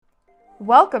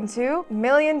Welcome to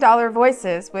Million Dollar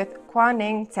Voices with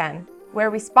Ning Ten, where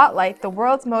we spotlight the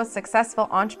world's most successful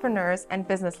entrepreneurs and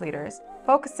business leaders,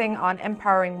 focusing on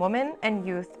empowering women and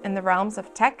youth in the realms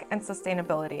of tech and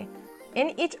sustainability.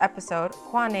 In each episode,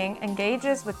 Ning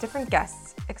engages with different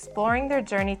guests, exploring their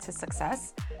journey to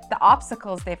success, the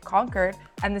obstacles they've conquered,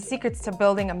 and the secrets to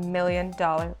building a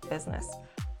million-dollar business.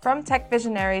 From tech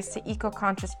visionaries to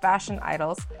eco-conscious fashion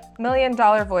idols, Million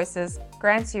Dollar Voices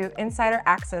grants you insider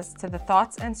access to the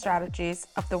thoughts and strategies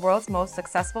of the world's most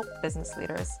successful business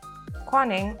leaders.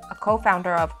 Ning, a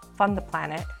co-founder of Fund the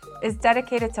Planet, is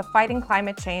dedicated to fighting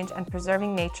climate change and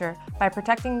preserving nature by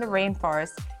protecting the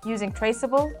rainforest using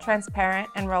traceable, transparent,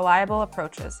 and reliable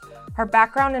approaches. Her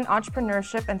background in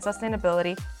entrepreneurship and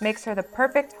sustainability makes her the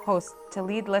perfect host to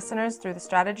lead listeners through the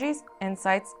strategies,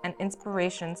 insights, and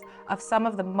inspirations of some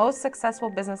of the most successful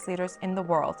business leaders in the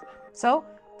world. So,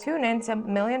 tune in to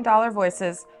Million Dollar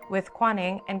Voices with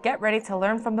Ning and get ready to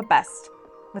learn from the best.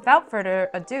 Without further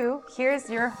ado, here's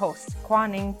your host,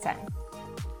 Ning Ten.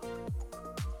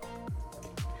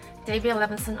 David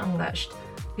Liebensohn Unleashed,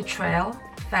 Betrayal,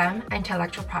 Femme, and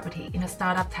Intellectual Property in the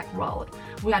Startup Tech World.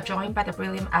 We are joined by the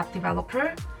brilliant app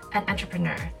developer and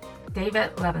entrepreneur,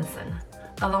 David Liebensohn,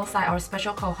 alongside our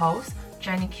special co-host,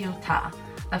 Jenny Q. Ta,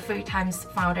 a 3-time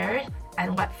founder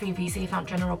and Web3 VC Fund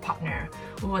General Partner.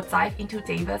 We will dive into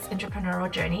David's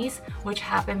entrepreneurial journeys, which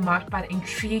have been marked by the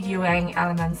intriguing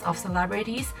elements of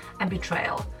celebrities and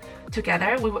betrayal.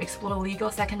 Together, we will explore legal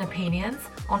second opinions,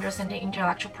 understanding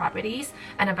intellectual properties,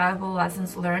 and the valuable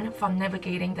lessons learned from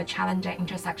navigating the challenging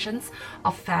intersections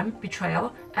of femme,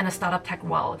 betrayal, and the startup tech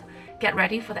world. Get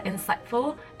ready for the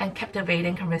insightful and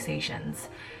captivating conversations.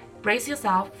 Brace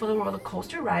yourself for the roller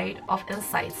coaster ride of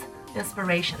insights,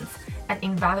 inspirations, and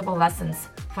invaluable lessons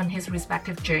from his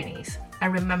respective journeys.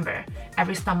 And remember,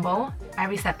 every stumble,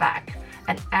 every setback,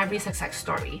 and every success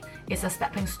story is a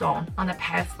stepping stone on the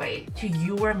pathway to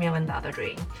your million-dollar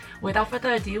dream. Without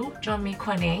further ado, join me,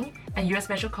 Ning, and your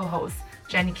special co-host,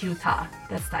 Jenny Q. Ta.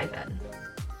 Let's dive in.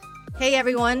 Hey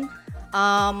everyone,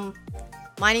 my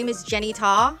name is Jenny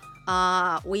Ta.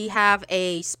 We have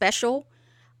a special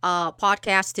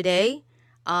podcast today.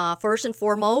 First and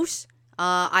foremost,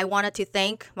 I wanted to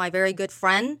thank my very good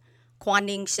friend,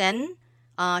 Ning Ten.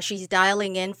 She's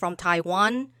dialing in from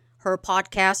Taiwan. Her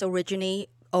podcast originally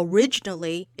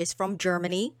is from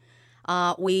Germany.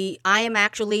 I am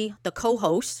actually the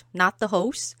co-host, not the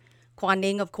host.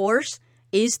 Ning, of course,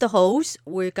 is the host.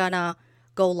 We're gonna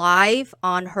go live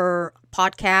on her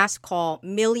podcast called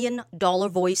Million Dollar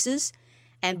Voices.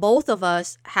 And both of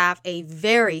us have a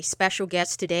very special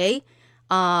guest today,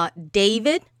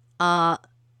 David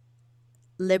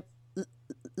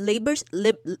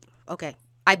Okay,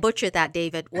 I butchered that,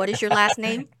 David. What is your last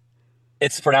name?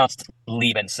 It's pronounced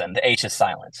Liebensohn. The H is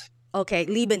silent. Okay,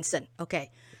 Liebensohn. Okay.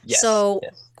 Yes. So,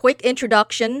 yes. Quick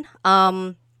introduction.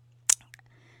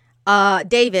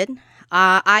 David,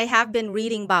 I have been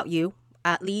reading about you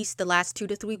at least the last 2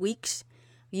 to 3 weeks.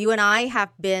 You and I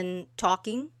have been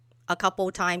talking a couple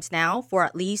of times now for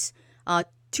at least 2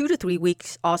 to 3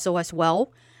 weeks also as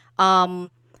well.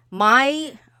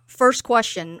 My first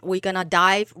question, we're going to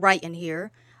dive right in here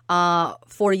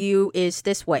for you is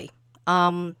this way.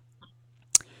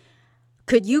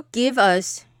 Could you give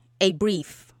us a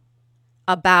brief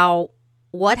about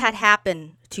what had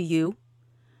happened to you,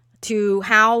 to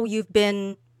how you've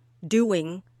been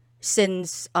doing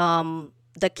since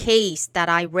the case that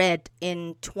I read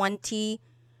in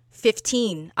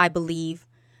 2015, I believe,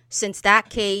 since that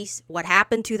case, what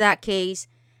happened to that case,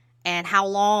 and how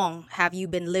long have you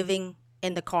been living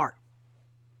in the car?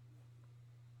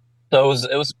 So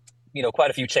it was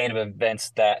quite a few chain of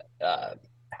events that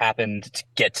happened to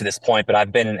get to this point, but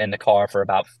I've been in the car for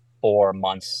about 4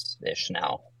 months-ish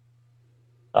now.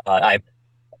 I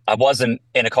wasn't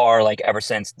in a car like ever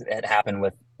since it happened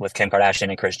with Kim Kardashian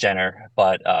and Kris Jenner,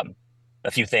 but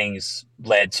a few things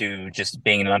led to just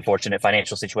being in an unfortunate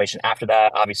financial situation after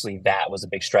that. Obviously, that was a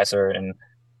big stressor, and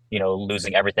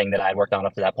losing everything that I had worked on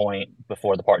up to that point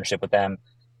before the partnership with them.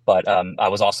 But I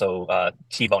was also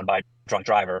T-boned by a drunk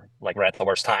driver, like right at the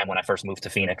worst time when I first moved to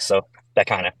Phoenix. So that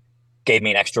kind of gave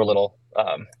me an extra little,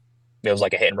 it was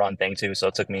like a hit and run thing too. So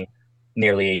it took me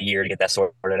nearly a year to get that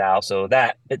sorted out. So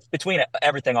that between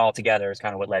everything all together is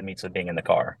kind of what led me to being in the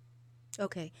car.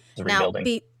 Okay. Now,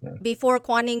 before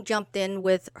Ning jumped in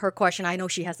with her question, I know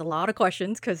she has a lot of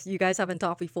questions because you guys haven't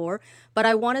talked before, but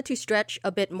I wanted to stretch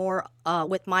a bit more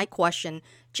with my question,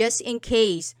 just in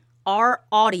case our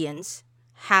audience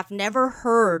have never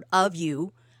heard of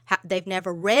you, they've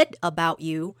never read about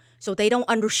you, so they don't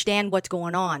understand what's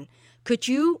going on. Could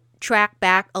you track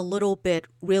back a little bit,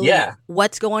 really,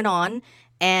 what's going on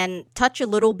and touch a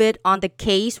little bit on the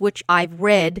case which I've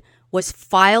read was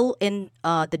filed in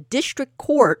the district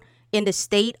court in the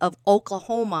state of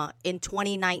Oklahoma in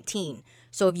 2019.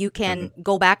 So if you can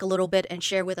go back a little bit and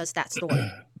share with us that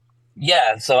story.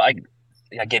 Yeah, so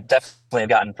definitely have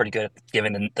gotten pretty good at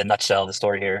giving the nutshell of the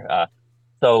story here.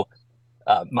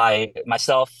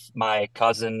 Myself, my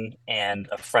cousin, and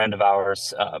a friend of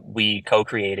ours, we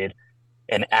co-created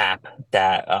an app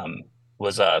that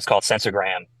it's called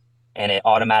Censorgram, and it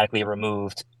automatically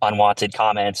removed unwanted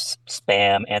comments,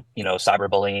 spam, and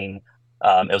cyberbullying.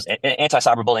 It was an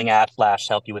anti-cyberbullying app /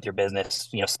 help you with your business,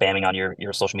 spamming on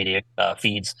your social media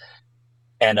feeds.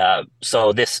 And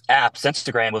so this app,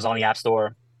 Censorgram, was on the App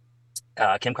Store.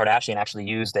 Kim Kardashian actually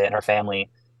used it in her family,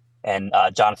 and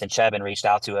Jonathan Chebin reached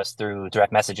out to us through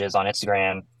direct messages on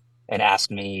Instagram and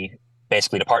asked me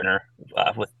basically to partner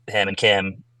with him and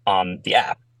Kim on the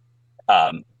app.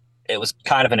 It was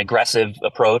kind of an aggressive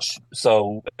approach.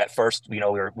 So at first, we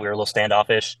were a little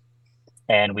standoffish,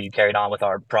 and we carried on with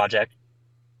our project.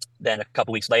 Then a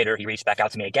couple weeks later, he reached back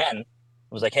out to me again. It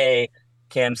was like, "Hey,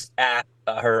 Kim's app,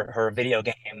 her video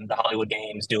game, the Hollywood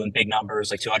Games, doing big numbers,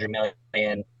 like 200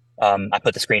 million." I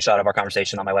put the screenshot of our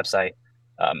conversation on my website,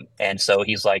 and so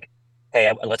he's like,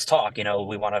 "Hey, let's talk.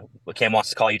 Kim wants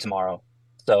to call you tomorrow."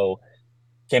 So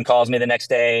Kim calls me the next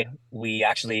day. We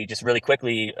actually just really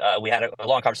quickly, we had a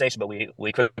long conversation, but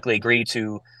we quickly agreed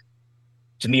to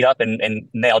meet up and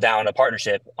nail down a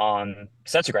partnership on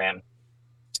Censorgram.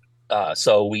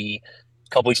 So a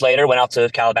couple weeks later, went out to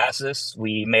Calabasas.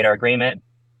 We made our agreement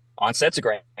on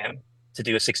Censorgram to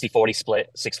do a 60-40 split,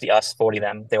 60 us, 40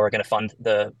 them. They were going to fund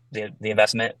the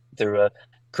investment through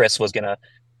Chris was going to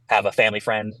have a family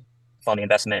friend fund the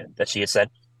investment that she had said.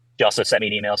 She also sent me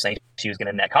an email saying she was going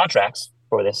to net contracts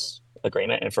for this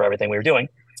agreement and for everything we were doing.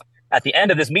 At the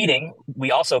end of this meeting,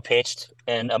 we also pitched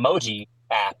an emoji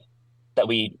app that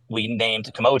we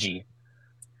named Kimoji,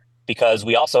 because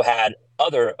we also had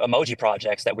other emoji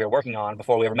projects that we were working on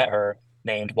before we ever met her,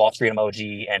 named Wall Street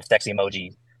Emoji and Sexy Emoji.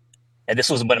 And this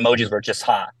was when emojis were just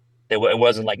hot. It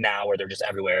wasn't like now where they're just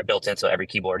everywhere, built into every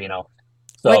keyboard, So,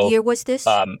 what year was this?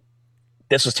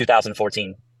 This was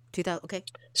 2014. 2000. Okay.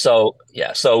 So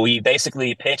yeah, so we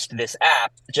basically pitched this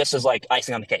app just as like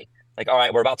icing on the cake. Like, all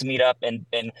right, we're about to meet up and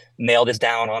nail this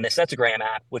down on this Censorgram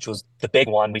app, which was the big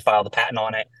one. We filed the patent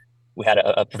on it. We had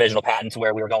a provisional patent to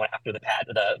where we were going after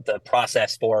the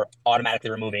process for automatically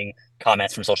removing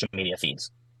comments from social media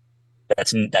feeds.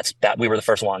 That's that we were the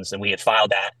first ones, and we had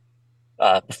filed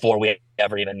that before we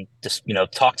ever even just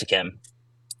talked to Kim.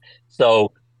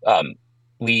 So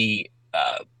we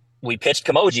pitched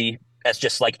Kimoji as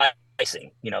just like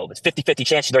icing. It's 50-50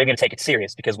 chance they're going to take it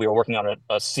serious, because we were working on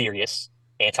a serious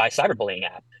anti-cyberbullying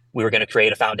app. We were going to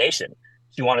create a foundation.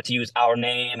 She wanted to use our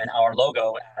name and our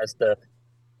logo as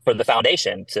for the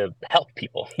foundation to help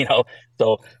people,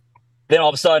 So then all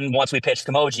of a sudden, once we pitched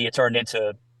Kimoji, it turned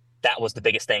into that was the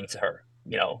biggest thing to her.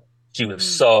 She was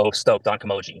so stoked on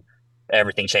Kimoji.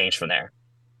 Everything changed from there.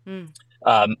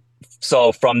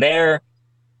 So from there,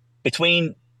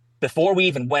 before we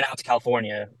even went out to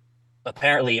California,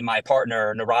 apparently my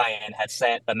partner Narayan had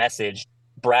sent a message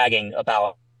bragging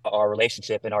about our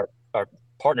relationship and our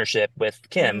partnership with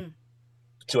Kim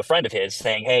to a friend of his,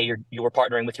 saying, "Hey, you were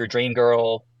partnering with your dream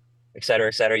girl, et cetera,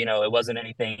 et cetera." It wasn't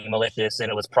anything malicious,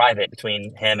 and it was private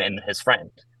between him and his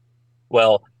friend.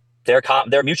 Well, their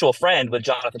mutual friend with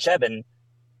Jonathan Chebin,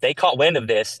 they caught wind of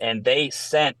this, and they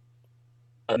sent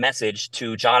a message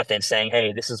to Jonathan saying,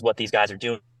 "Hey, this is what these guys are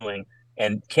doing."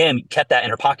 And Kim kept that in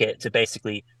her pocket to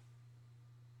basically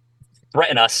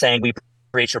threaten us, saying, "We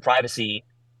breach your privacy,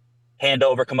 hand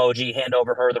over Kimoji, hand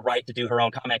over her the right to do her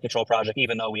own comment control project,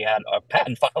 even though we had a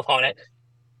patent filed on it,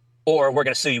 or we're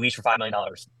going to sue you each for $5 million."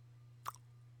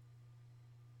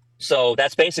 So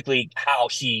that's basically how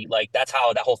that's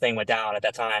how that whole thing went down at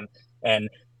that time. And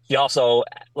she also,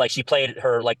 she played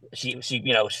her,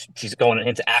 she's going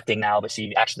into acting now, but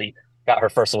she actually got her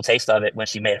first little taste of it when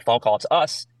she made a phone call to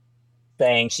us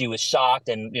saying she was shocked.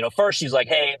 And, first she's like,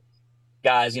 "Hey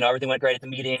guys, everything went great at the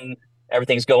meeting.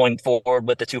 Everything's going forward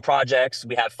with the two projects.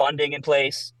 We have funding in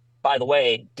place. By the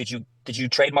way, did you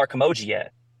trademark Kimoji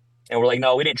yet?" And we're like,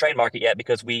 "No, we didn't trademark it yet,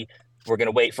 because we're going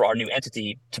to wait for our new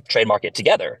entity to trademark it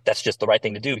together. That's just the right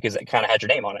thing to do, because it kind of had your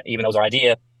name on it, even though it was our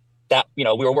idea." That, we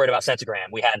were worried about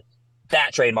Censorgram. We had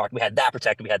that trademark, we had that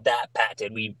protected, we had that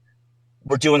patented. We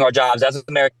were doing our jobs as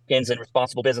Americans and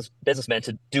responsible businessmen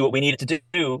to do what we needed to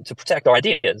do to protect our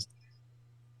ideas.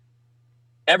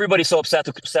 Everybody's so obsessed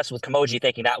with Kimoji,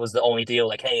 thinking that was the only deal.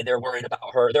 Like, hey, they're worried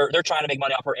about her. They're trying to make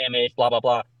money off her image, blah, blah,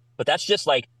 blah. But that's just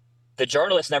the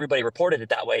journalists and everybody reported it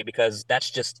that way, because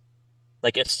that's just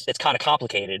like it's kind of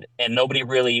complicated, and nobody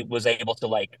really was able to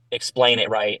like explain it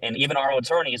right. And even our own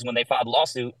attorneys, when they filed the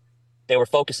lawsuit, they were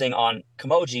focusing on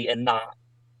Kimoji and not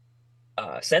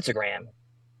Sensorgram.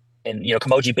 And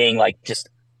Kimoji being like just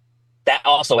that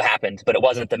also happened, but it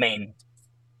wasn't the main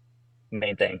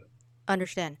thing.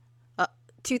 Understand.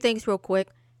 Two things real quick.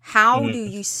 How do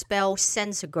Hmm. you spell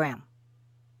sensogram?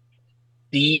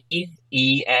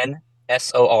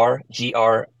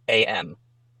 Densorgram.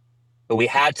 But we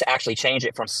had to actually change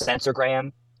it from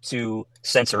Sensorgram to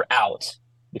Censor Out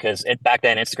because back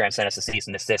then Instagram sent us a cease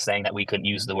and desist saying that we couldn't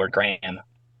use the word gram.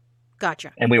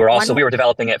 Gotcha. And we were One also more. we were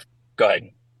developing it. Go ahead.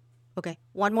 Okay.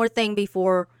 One more thing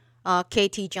before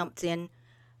KT jumps in.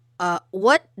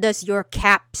 What does your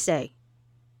cap say?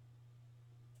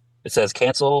 It says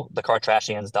cancel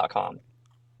thecartrashians.com.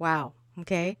 Wow.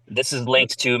 Okay. This is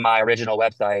linked to my original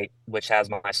website, which has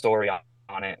my story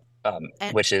on it, And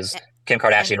which is and, and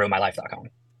KimKardashianRuinedMyLife.com.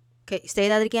 okay, say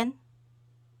that again.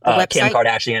 The Kim website.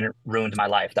 Kardashian ruined my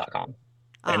life.com.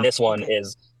 And Ah. this one Okay.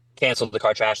 is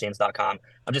cancelthecartrashians.com.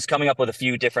 I'm just coming up with a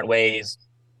few different ways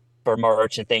for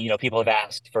merch and things. People have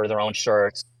asked for their own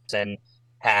shirts and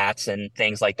hats and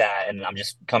things like that. And I'm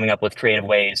just coming up with creative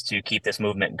ways to keep this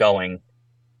movement going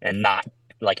and not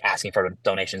like asking for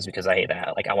donations because I hate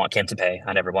that. Like I want Kim to pay.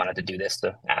 I never wanted to do this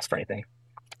to ask for anything.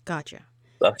 Gotcha.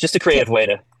 So just a Ki- creative way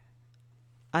to.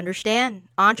 Understand.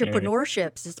 Mhm.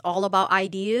 Entrepreneurships is all about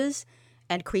ideas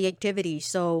and creativity.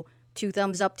 So two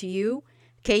thumbs up to you.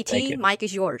 Thank KT, you. Mike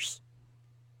is yours.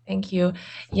 Thank you.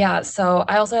 Yeah, so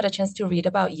I also had a chance to read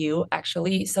about you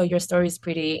actually. So your story is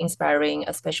pretty inspiring,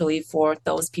 especially for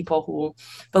those people who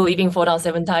believe in fall down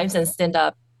 7 times and stand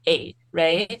up 8,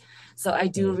 right? So I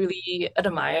do Mhm. really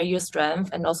admire your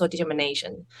strength and also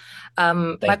determination.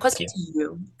 My Thank question you. to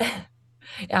you,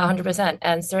 yeah, 100%.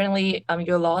 And certainly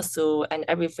your lawsuit and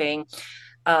everything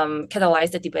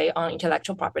catalyze the debate on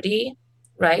intellectual property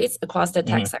rights across the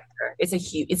tech Hmm. sector.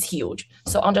 It's huge.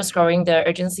 So underscoring the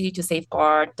urgency to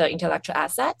safeguard the intellectual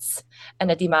assets and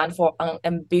the demand for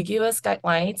unambiguous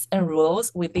guidelines and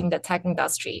rules within the tech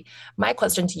industry. My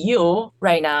question to you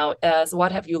right now is,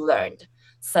 what have you learned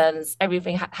since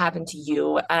everything happened to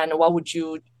you, and what would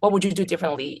you do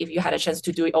differently if you had a chance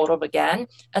to do it all over again,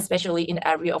 especially in the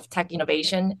area of tech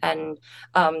innovation and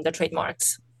the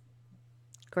trademarks?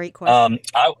 Great question.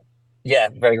 Yeah,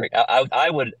 very great. I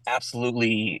would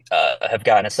absolutely have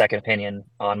gotten a second opinion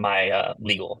on my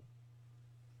legal,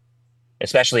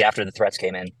 especially after the threats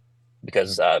came in,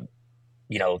 because there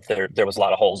was a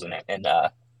lot of holes in it, and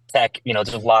tech,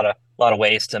 there's a lot of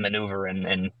ways to maneuver,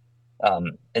 and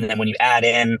then when you add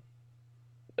in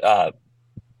uh,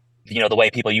 the way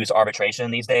people use arbitration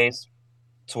these days,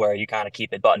 to where you kind of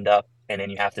keep it buttoned up, and then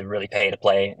you have to really pay to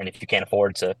play, and if you can't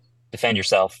afford to defend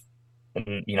yourself,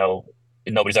 then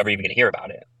nobody's ever even going to hear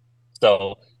about it.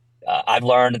 So I've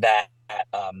learned that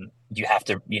you have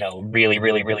to, really,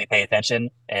 really, really pay attention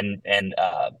and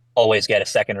always get a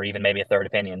second or even maybe a third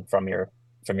opinion from your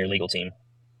legal team.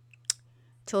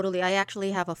 Totally. I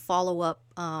actually have a follow up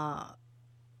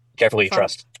Careful who you from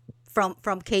trust.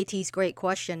 from KT's great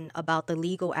question about the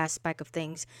legal aspect of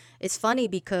things. It's funny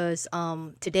because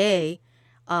today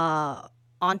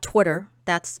on Twitter,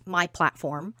 that's my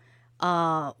platform,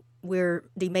 uh, we're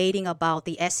debating about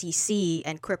the SEC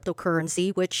and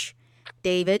cryptocurrency, which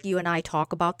David, you and I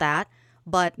talk about that.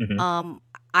 But Hmm.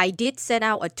 I did send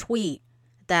out a tweet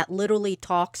that literally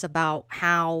talks about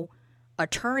how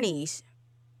attorneys,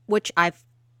 which I've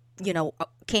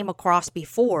came across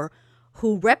before,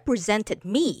 who represented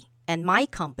me and my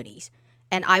companies,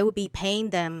 and I would be paying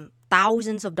them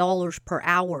thousands of dollars per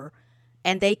hour,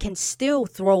 and they can still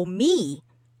throw me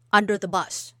under the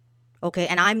bus. Okay,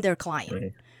 and I'm their client.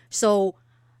 Hmm. So,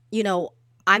 you know,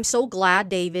 I'm so glad,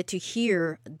 David, to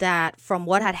hear that from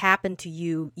what had happened to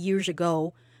you years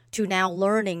ago to now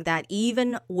learning that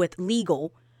even with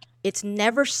legal, it's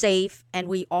never safe, and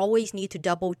we always need to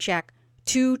double check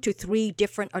 2 to 3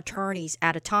 different attorneys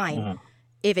at a time Hmm.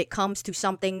 if it comes to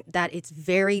something that it's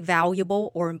very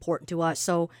valuable or important to us.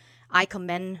 So I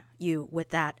commend you with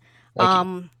that. Thank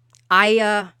you.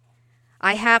 I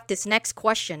I have this next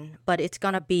question, but it's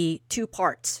gonna be 2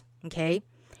 parts. Okay.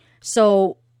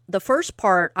 So the first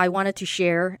part I wanted to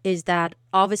share is that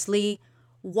obviously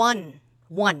one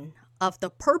of the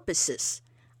purposes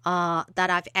that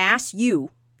I've asked you,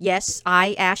 yes,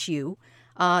 I asked you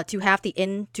to have the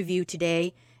interview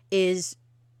today, is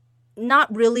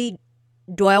not really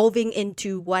delving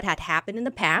into what had happened in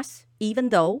the past, even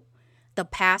though the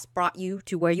past brought you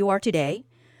to where you are today.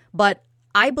 But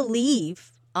I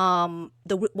believe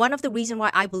the one of the reason why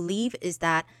I believe is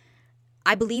that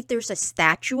I believe there's a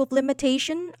statute of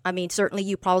limitation. I mean, certainly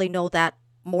you probably know that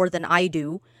more than I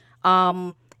do.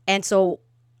 And so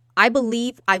I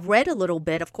believe I've read a little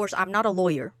bit. Of course, I'm not a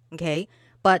lawyer, okay?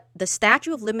 But the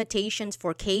statute of limitations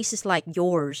for cases like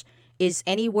yours is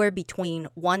anywhere between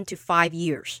 1 to 5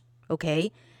 years,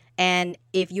 okay? And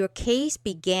if your case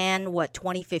began,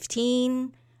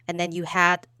 2015, and then you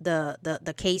had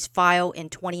the case file in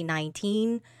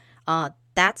 2019,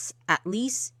 that's at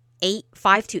least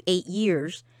 5 to 8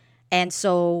 years. And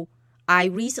so I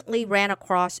recently ran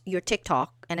across your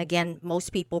TikTok. And again,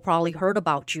 most people probably heard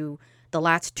about you the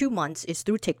last 2 months is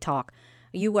through TikTok.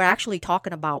 You were actually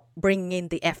talking about bringing in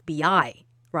the FBI,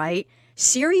 right?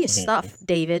 Serious stuff,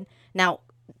 David. Now,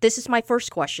 this is my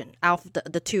first question out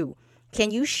of the two.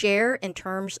 Can you share in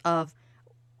terms of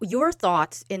your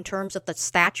thoughts in terms of the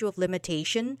statute of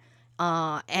limitation,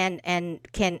 and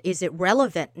is it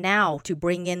relevant now to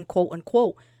bring in, quote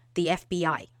unquote, the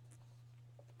FBI?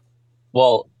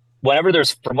 Well,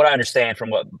 from what I understand, from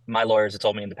what my lawyers have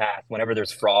told me in the past, whenever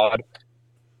there's fraud,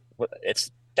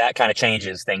 it's that kind of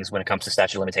changes things when it comes to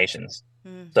statute of limitations.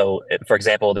 So, for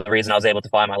example, the reason I was able to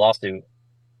file my lawsuit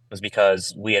was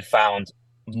because we had found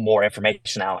more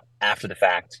information out after the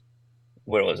fact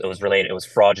where it was related. It was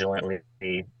fraudulently,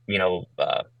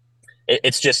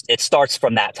 it starts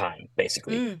from that time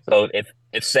basically. So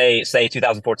if say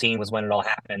 2014 was when it all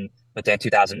happened, but then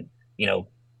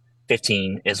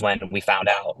 2015 is when we found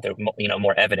out there,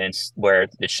 more evidence where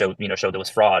it showed there was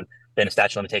fraud, then the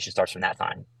statute of limitation starts from that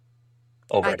time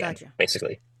over again,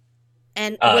 basically.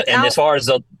 And and as far as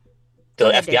the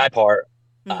ahead, FBI David. part,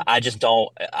 I just don't.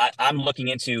 I'm looking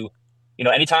into,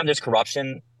 anytime there's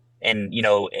corruption and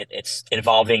it's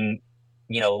involving,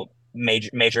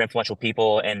 major influential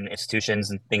people and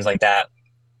institutions and things like that.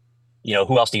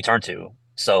 Who else do you turn to?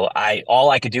 So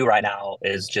all I could do right now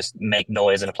is just make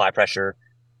noise and apply pressure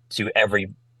to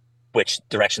every which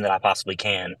direction that I possibly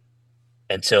can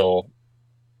until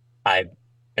I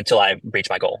reach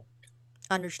my goal.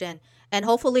 Understand. And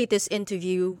hopefully this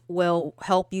interview will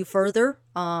help you further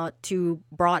to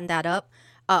broaden that up.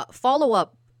 Follow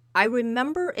up. I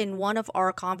remember in one of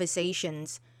our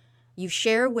conversations, you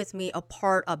shared with me a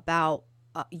part about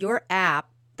your app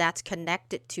that's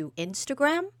connected to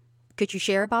Instagram. Could you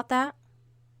share about that?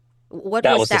 What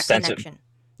was that connection?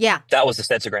 Yeah. That was the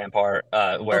Instagram part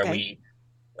where the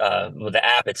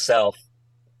app itself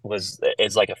is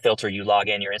like a filter. You log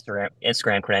in your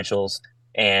Instagram credentials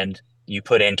and you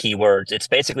put in keywords. It's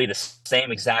basically the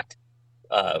same exact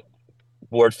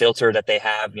word filter that they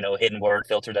have, hidden word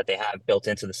filter that they have built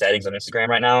into the settings on Instagram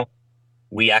right now.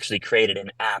 We actually created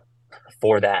an app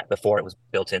for that before it was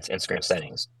built into Instagram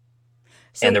settings.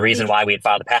 So and the reason why we had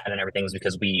filed the patent and everything was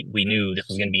because we knew this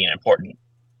was going to be an important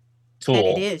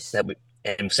tool. And it is.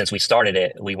 And since we started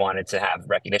it, we wanted to have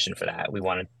recognition for that. We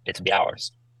wanted it to be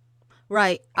ours.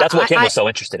 Right. That's what Kim was so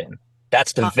interested in.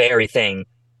 That's the very thing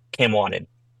Kim wanted.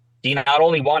 She not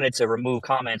only wanted to remove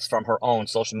comments from her own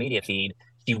social media feed,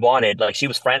 she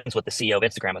was friends with the CEO of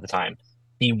Instagram at the time.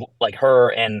 Her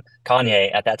and Kanye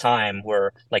at that time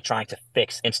were trying to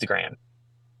fix Instagram.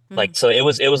 So it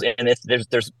was, and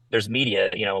there's media,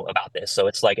 about this. So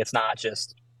it's it's not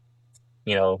just,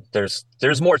 there's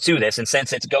more to this. And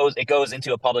since it goes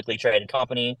into a publicly traded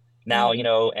company now,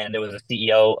 and there was a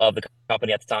CEO of the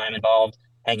company at the time involved,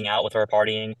 hanging out with her,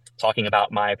 partying, talking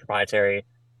about my proprietary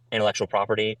intellectual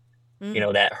property,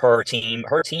 that her team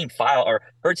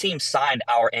signed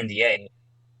our NDA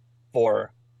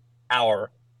for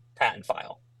our patent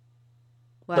file.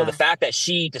 Wow. So the fact that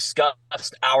she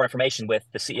discussed our information with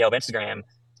the CEO of Instagram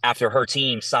after her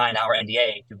team signed our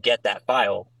NDA to get that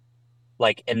file,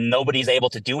 and nobody's able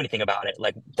to do anything about it.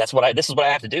 This is what I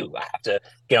have to do. I have to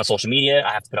get on social media.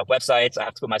 I have to put up websites. I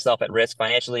have to put myself at risk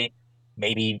financially.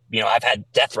 Maybe, I've had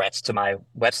death threats to my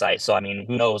website. So,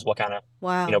 who knows what kind of,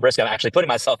 risk I'm actually putting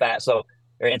myself at. So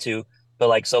they're into,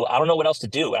 but so I don't know what else to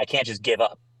do. I can't just give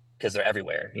up because they're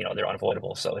everywhere. They're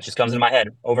unavoidable. So it just comes into my head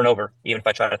over and over. Even if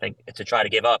I try to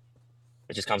give up,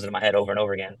 it just comes into my head over and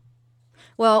over again.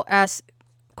 Well, as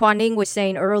Quan Ning was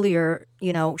saying earlier,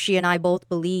 she and I both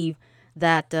believe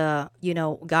that,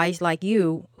 guys like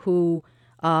you who,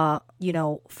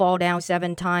 fall down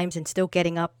 7 times and still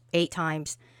getting up 8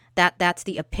 times, that's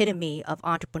the epitome of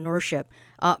entrepreneurship.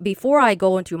 Before I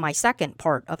go into my second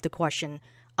part of the question,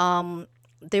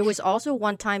 there was also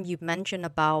one time you mentioned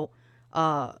about,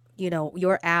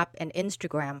 your app and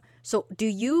Instagram. So do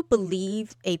you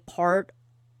believe a part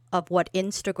of what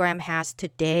Instagram has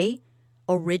today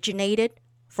originated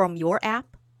from your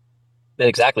app? It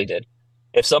exactly did.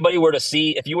 If you were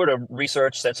to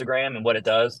research Instagram and what it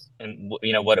does and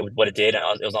what it did,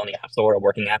 and it was on the App Store, a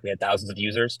working app, we had thousands of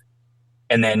users.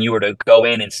 And then you were to go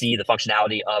in and see the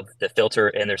functionality of the filter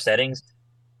in their settings,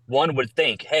 one would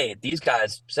think, hey, these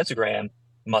guys, Instagram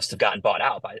must have gotten bought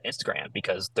out by Instagram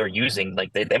because they're using,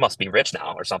 like, they must be rich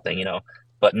now or something, you know.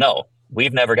 But no,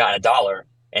 we've never gotten a dollar.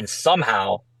 And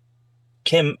somehow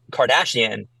Kim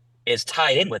Kardashian is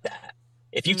tied in with that.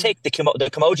 If you take the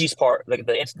emojis part, like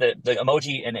the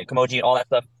emoji and the emoji and all that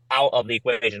stuff out of the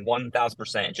equation,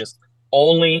 1,000%, just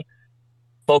only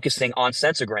focusing on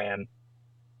Sensogram,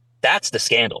 that's the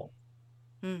scandal.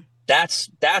 That's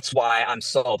why I'm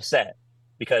so upset,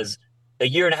 because a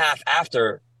year and a half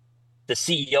after the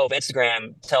CEO of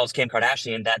Instagram tells Kim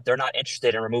Kardashian that they're not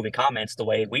interested in removing comments the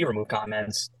way we remove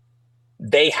comments,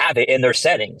 they have it in their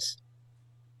settings.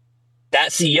 That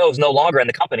CEO is no longer in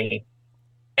the company,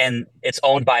 and it's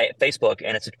owned by Facebook,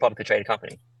 and it's a publicly traded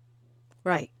company.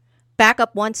 Right. Back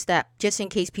up one step, just in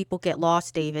case people get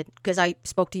lost, David, because I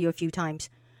spoke to you a few times.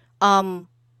 When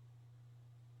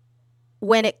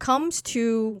it comes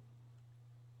to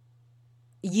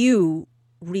you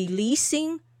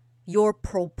releasing your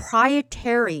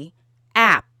proprietary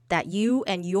app that you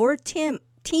and your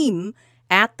team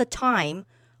at the time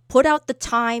put out the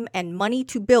time and money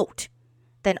to build,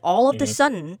 then all of a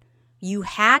sudden you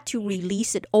had to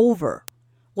release it over.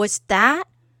 Was that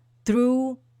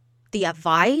through the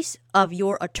advice of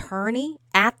your attorney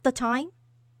at the time?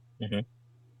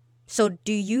 So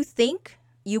do you think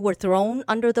you were thrown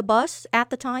under the bus at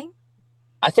the time?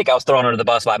 I think I was thrown under the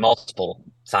bus by multiple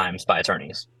times by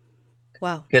attorneys.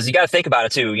 Wow. Because you got to think about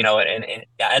it too, you know, and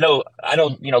I know,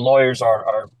 you know, lawyers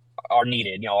are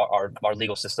needed. You know, our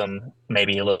legal system may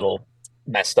be a little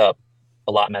messed up,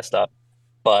 a lot messed up,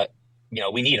 but you know,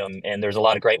 we need them, and there's a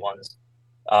lot of great ones.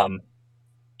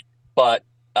 But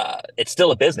it's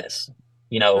still a business,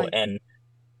 you know, Right. and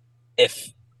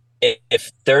if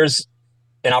there's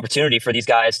an opportunity for these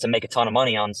guys to make a ton of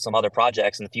money on some other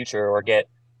projects in the future, or get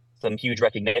some huge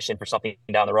recognition for something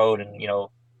down the road, and you know,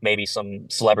 maybe some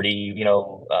celebrity, you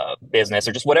know, business,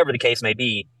 or just whatever the case may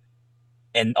be,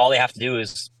 and all they have to do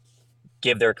is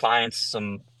give their clients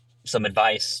some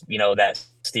advice, you know, that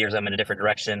steers them in a different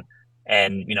direction.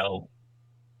 And you know,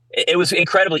 it was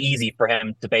incredibly easy for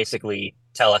him to basically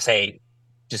tell us, hey,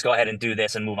 just go ahead and do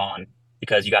this and move on,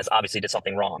 because you guys obviously did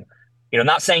something wrong. You know,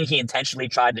 not saying he intentionally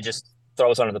tried to just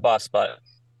throw us under the bus, but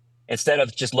instead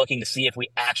of just looking to see if we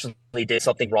actually did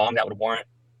something wrong that would warrant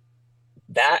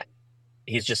that,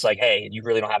 he's just like, hey, you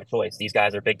really don't have a choice. These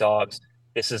guys are big dogs.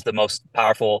 This is the most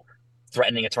powerful,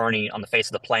 threatening attorney on the face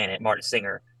of the planet, Martin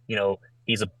Singer. You know,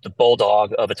 he's the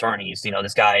bulldog of attorneys. You know,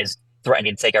 this guy is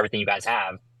threatening to take everything you guys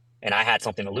have. And I had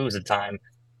something to lose at the time.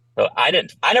 So I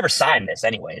never signed this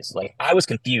anyways. Like, I was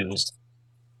confused.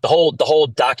 The whole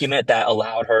document that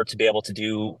allowed her to be able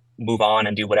to move on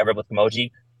and do whatever with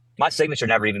emoji, my signature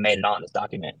never even made it on this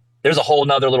document. There's a whole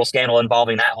nother little scandal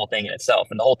involving that whole thing in itself.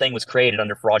 And the whole thing was created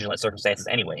under fraudulent circumstances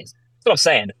anyways. That's what I'm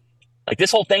saying. Like, this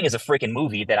whole thing is a freaking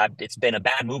movie it's been a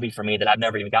bad movie for me that I've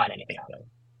never even gotten anything out of.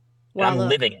 And I'm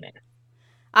living in it.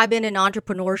 I've been in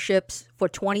entrepreneurships for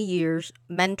 20 years,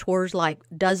 mentors like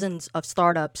dozens of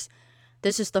startups.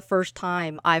 This is the first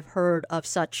time I've heard of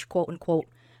such quote unquote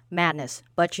madness.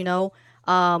 But you know,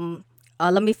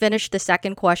 let me finish the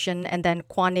second question, and then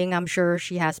Kuan Ning, I'm sure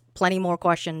she has plenty more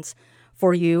questions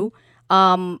for you.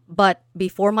 But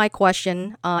before my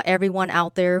question, everyone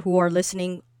out there who are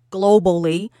listening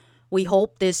globally, we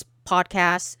hope this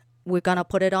podcast, we're going to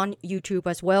put it on YouTube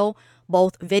as well,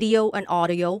 both video and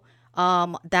audio,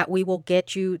 that we will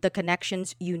get you the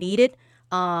connections you needed.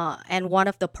 And one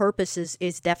of the purposes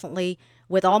is definitely,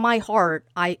 with all my heart,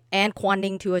 and Kuan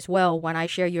Ning too as well, when I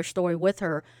share your story with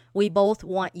her, we both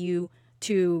want you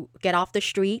to get off the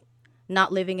street,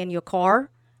 not living in your car.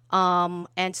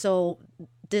 And so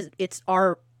it's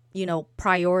our, you know,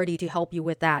 priority to help you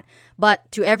with that. But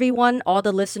to everyone, all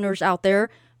the listeners out there,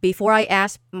 before I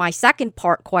ask my second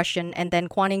part question, and then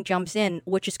Kuan Ning jumps in,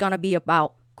 which is going to be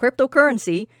about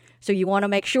cryptocurrency, so you want to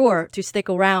make sure to stick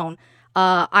around.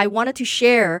 I wanted to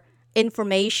share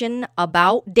information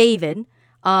about David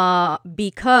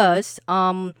because,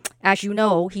 as you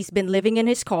know, he's been living in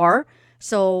his car.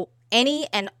 So any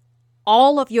and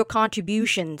all of your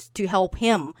contributions to help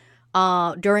him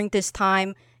during this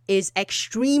time is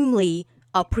extremely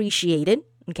appreciated.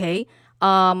 Okay.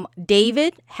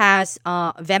 David has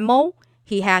Venmo.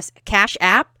 He has Cash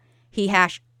App. He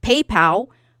has PayPal,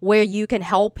 where you can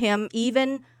help him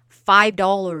even $5,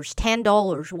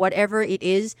 $10, whatever it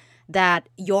is that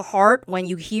your heart, when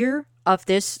you hear of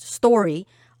this story,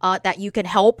 that you can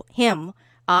help him.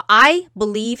 I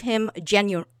believe him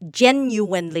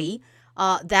genuinely.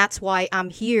 That's why I'm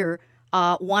here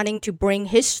wanting to bring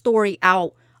his story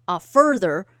out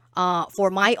further for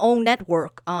my own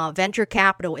network, venture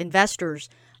capital investors,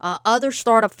 other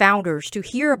startup founders to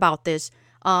hear about this,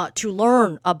 to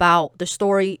learn about the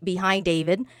story behind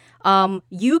David,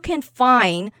 you can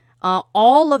find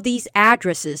all of these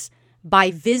addresses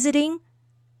by visiting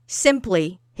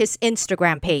simply his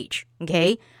Instagram page.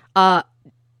 Okay.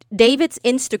 David's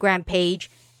Instagram page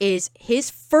is his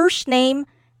first name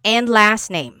and last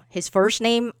name. His first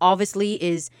name obviously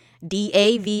is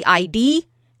David.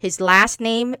 His last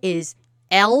name is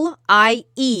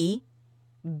Lieb,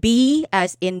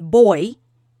 as in boy,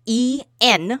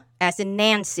 En as in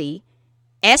Nancy,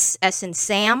 S as in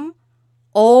Sam,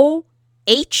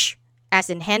 OH as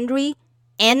in Henry,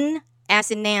 N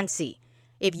as in Nancy.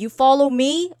 If you follow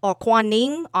me or Quan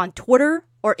Ning on Twitter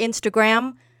or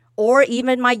Instagram or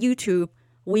even my YouTube,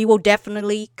 we will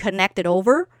definitely connect it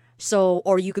over. So,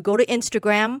 or you could go to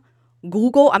Instagram,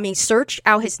 search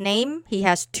out his name. He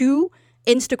has 2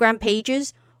 Instagram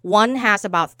pages. One has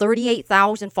about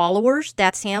 38,000 followers.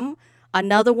 That's him.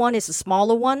 Another one is a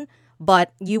smaller one,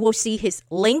 but you will see his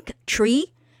link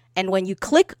tree. And when you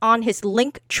click on his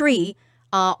link tree,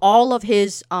 all of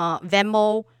his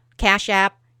Venmo, Cash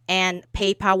App, and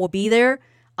PayPal will be there.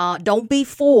 Don't be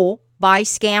fooled by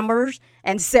scammers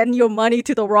and send your money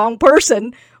to the wrong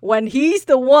person when he's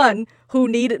the one who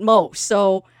need it most.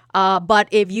 So, but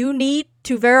if you need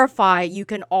to verify, you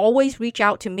can always reach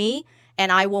out to me,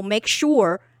 and I will make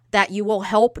sure that you will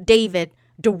help David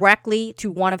directly to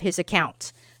one of his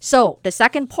accounts. So the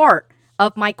second part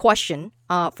of my question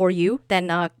for you,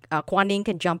 then Quan Ning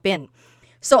can jump in.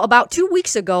 So about 2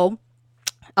 weeks ago,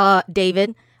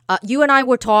 David, you and I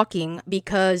were talking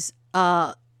because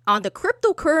on the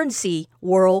cryptocurrency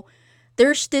world,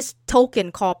 there's this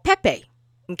token called Pepe.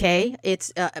 Okay,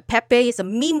 it's Pepe is a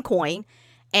meme coin,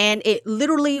 and it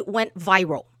literally went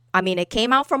viral. I mean, it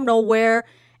came out from nowhere,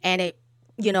 and it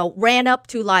ran up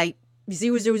to like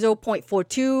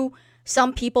 0.42.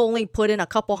 Some people only put in a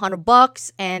couple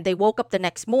 $100, and they woke up the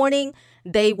next morning,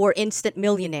 they were instant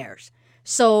millionaires.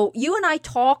 So you and I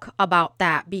talk about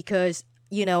that because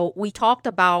we talked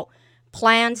about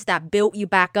plans that built you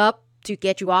back up to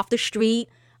get you off the street,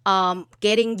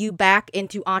 getting you back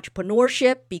into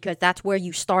entrepreneurship because that's where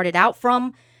you started out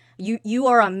from. You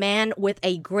are a man with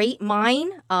a great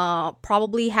mind,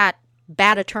 probably had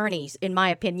bad attorneys, in my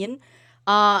opinion.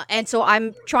 And so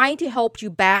I'm trying to help you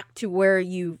back to where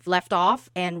you've left off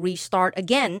and restart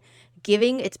again,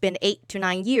 it's been 8 to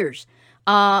 9 years.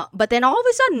 But then all of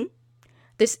a sudden,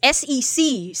 this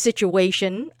SEC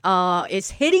situation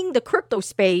is hitting the crypto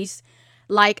space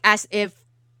like as if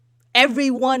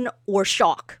everyone were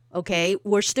shocked. Okay,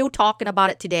 we're still talking about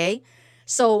it today.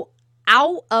 So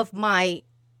out of my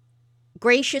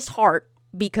gracious heart,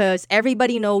 because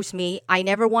everybody knows me, I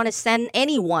never want to send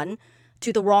anyone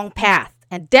to the wrong path.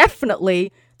 And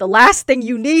definitely the last thing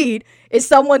you need is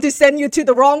someone to send you to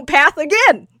the wrong path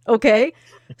again. Okay,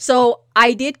 so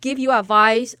I did give you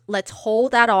advice. Let's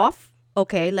hold that off.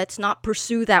 Okay, let's not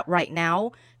pursue that right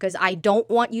now because I don't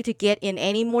want you to get in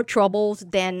any more troubles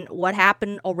than what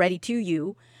happened already to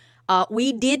you.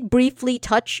 We did briefly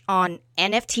touch on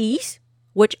NFTs,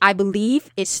 which I believe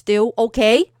is still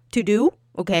okay to do.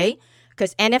 Okay,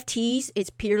 because NFTs is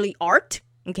purely art.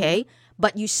 Okay,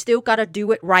 but you still got to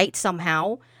do it right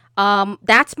somehow.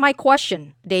 That's my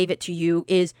question, David, to you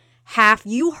is, have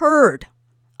you heard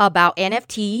about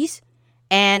NFTs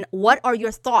and what are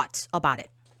your thoughts about it?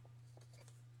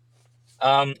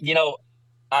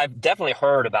 I've definitely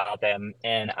heard about them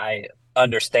and I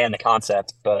understand the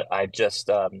concept, but I just,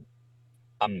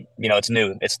 it's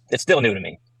new. It's still new to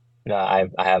me. I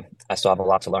still have a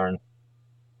lot to learn.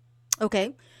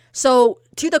 Okay. So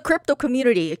to the crypto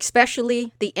community,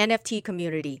 especially the NFT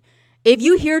community, if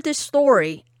you hear this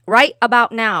story right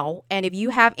about now, and if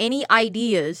you have any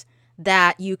ideas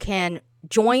that you can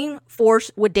join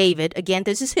force with David, again,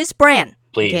 this is his brand.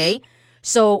 Please. Okay.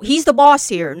 So he's the boss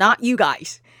here, not you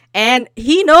guys. And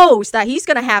he knows that he's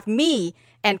going to have me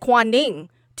and Quan Ning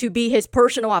to be his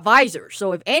personal advisor.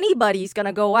 So if anybody's going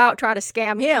to go out, try to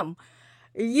scam him,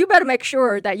 you better make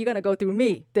sure that you're going to go through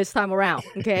me this time around.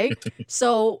 Okay.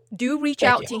 So do reach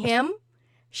out to him,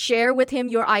 share with him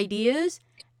your ideas.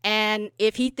 And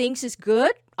if he thinks it's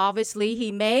good, obviously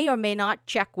he may or may not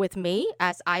check with me,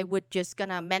 as I would just going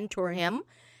to mentor him.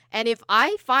 And if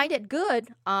I find it good,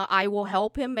 I will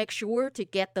help him make sure to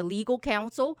get the legal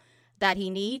counsel that he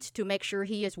needs to make sure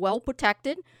he is well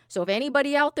protected. So if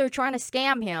anybody out there trying to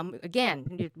scam him,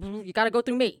 again, you got to go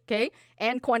through me, okay?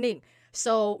 And Quan Ning.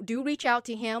 So do reach out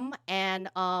to him, and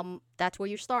that's where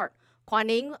you start. Quan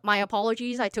Ning, my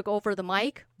apologies, I took over the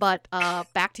mic, but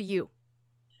back to you.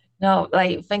 No,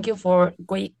 thank you for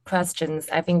great questions.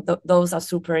 I think those are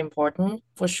super important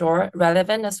for sure,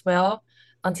 relevant as well.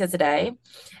 until today.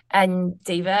 And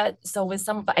David, so with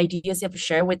some of the ideas you have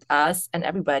shared with us and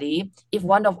everybody, if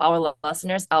one of our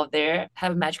listeners out there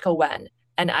have a magical wand,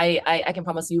 and I can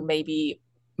promise you maybe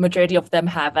majority of them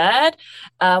have it,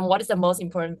 what is the most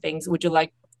important things would you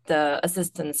like the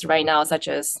assistance right now, such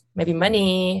as maybe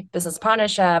money, business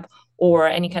partnership, or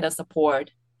any kind of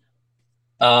support?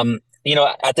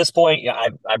 At this point, I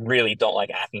really don't like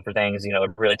asking for things. It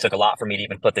really took a lot for me to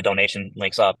even put the donation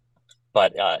links up.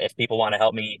 But if people want to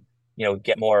help me,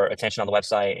 get more attention on the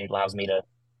website, it allows me to,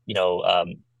 you know,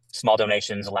 um, small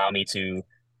donations allow me to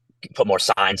put more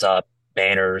signs up,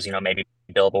 banners, maybe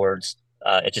billboards.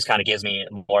 It just kind of gives me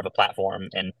more of a platform.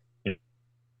 And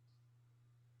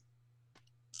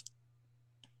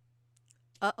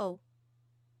Uh-oh.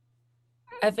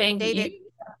 I think David,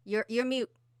 you, you're mute.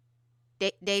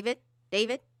 David,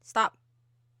 stop.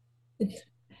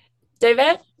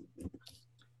 David.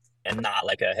 and not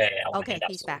like a, hey, I want to Okay, hand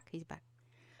out he's stuff. back. He's back.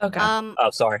 Okay. Um,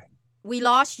 Oh, sorry. we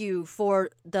lost you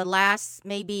for the last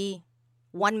maybe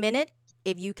 1 minute.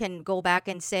 If you can go back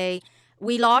and say,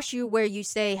 we lost you where you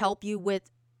say help you with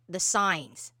the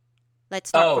signs. Let's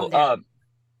start Oh, from there.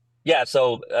 yeah.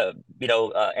 So,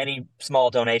 any small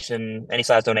donation, any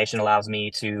size donation allows me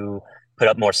to put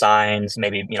up more signs,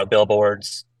 maybe,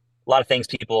 billboards, a lot of things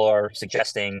people are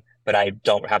suggesting, but I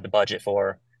don't have the budget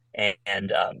for.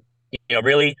 And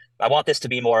really, I want this to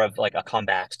be more of like a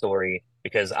comeback story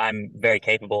because I'm very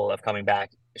capable of coming back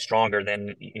stronger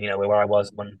than, where I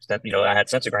was when, I had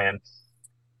Sensogram.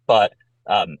 But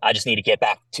I just need to get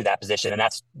back to that position. And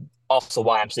that's also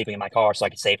why I'm sleeping in my car so I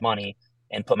can save money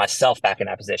and put myself back in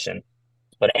that position.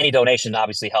 But any donation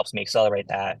obviously helps me accelerate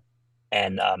that.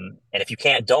 And if you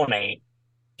can't donate,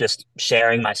 just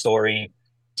sharing my story,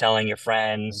 telling your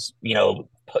friends,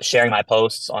 sharing my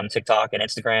posts on TikTok and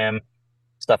Instagram,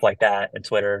 stuff like that, and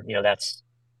Twitter,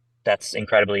 that's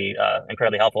incredibly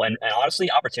helpful. And honestly,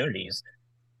 opportunities.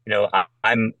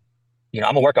 I'm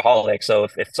a workaholic, so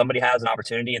if somebody has an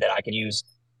opportunity that I can use,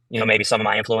 maybe some of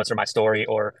my influence or my story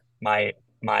or my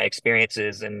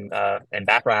experiences and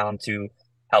background to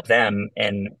help them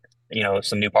and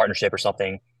some new partnership or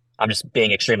something, I'm just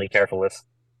being extremely careful with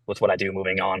what I do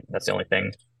moving on. That's the only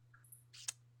thing.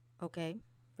 Okay,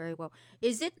 very well.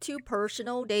 Is it too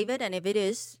personal, David? And if it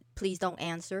is, please don't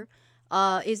answer.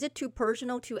 Is it too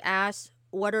personal to ask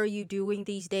what are you doing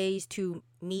these days to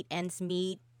meet ends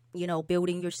meet?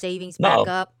 Building your savings back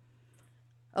No, up.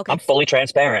 I'm Okay, fully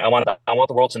transparent. I want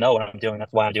the world to know what I'm doing.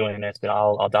 That's why I'm doing this, and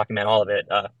I'll document all of it.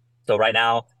 So right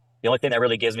now, the only thing that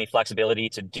really gives me flexibility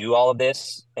to do all of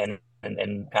this and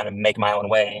kind of make my own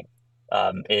way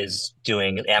is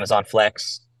doing Amazon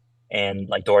Flex and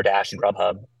like DoorDash and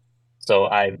Grubhub. So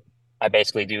I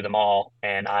basically do them all,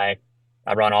 and I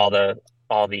run all the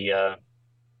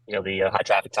high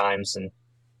traffic times, and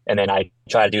then I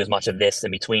try to do as much of this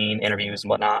in between interviews and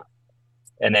whatnot.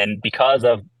 And then because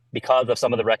of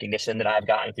some of the recognition that I've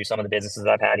gotten through some of the businesses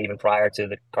I've had even prior to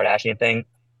the Kardashian thing,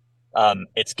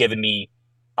 it's given me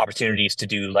opportunities to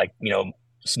do like,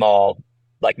 small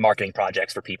like marketing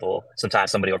projects for people.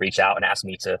 Sometimes somebody will reach out and ask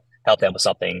me to help them with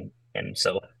something. And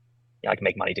so I can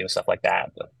make money doing stuff like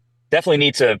that. But definitely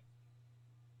need to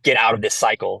get out of this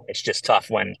cycle. It's just tough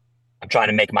when I'm trying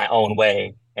to make my own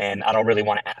way and I don't really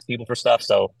want to ask people for stuff.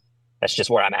 So that's just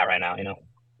where I'm at right now.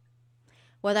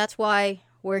 well, that's why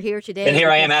we're here And today here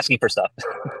I am because, asking for stuff.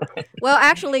 well,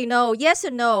 actually, no, yes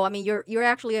and no. I mean, you're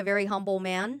actually a very humble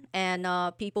man, and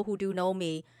people who do know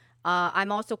me,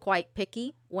 I'm also quite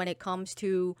picky when it comes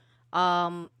to,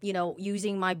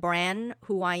 using my brand,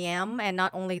 who I am, and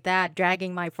not only that,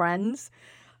 dragging my friends,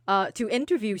 to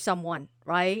interview someone,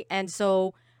 right? And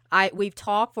so we've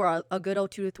talked for a good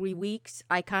old 2 to 3 weeks.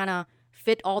 I kind of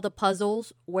fit all the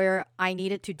puzzles where I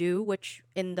needed to do, which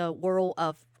in the world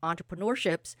of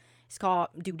entrepreneurships is called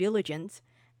due diligence.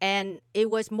 And it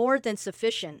was more than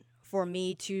sufficient for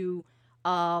me to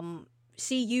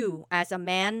see you as a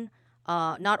man,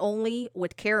 not only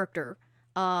with character,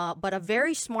 but a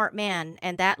very smart man.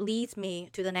 And that leads me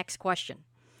to the next question.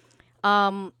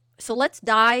 So let's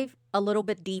dive a little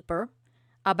bit deeper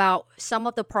about some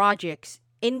of the projects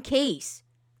in case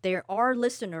there are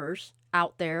listeners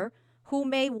out there who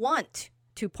may want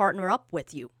to partner up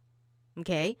with you.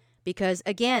 Okay? Because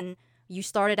again, you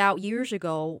started out years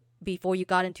ago before you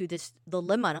got into this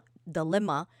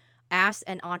dilemma as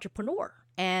an entrepreneur.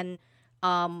 And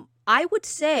I would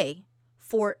say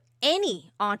for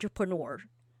any entrepreneur,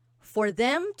 for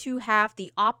them to have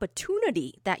the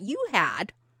opportunity that you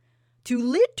had to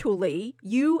literally,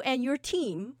 you and your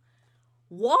team,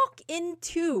 walk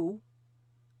into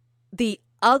the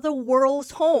other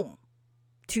world's home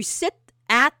to sit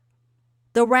at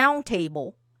the round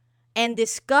table and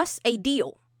discuss a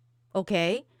deal.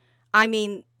 Okay. I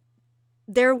mean,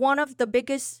 they're one of the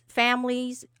biggest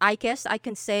families, I guess I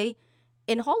can say,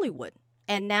 in Hollywood.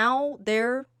 And now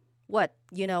they're what,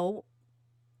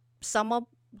 some of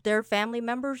their family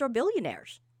members are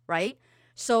billionaires, right?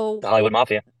 So, The Hollywood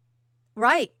Mafia.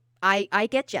 right. I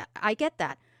get you. I get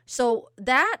that. So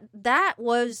that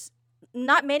was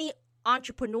not many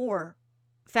entrepreneur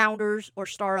founders or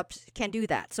startups can do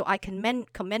that. So I commend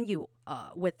you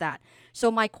with that.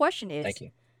 So my question is, Thank you.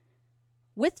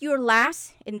 with your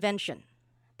last invention,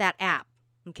 that app,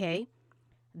 okay,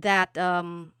 that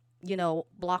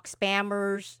block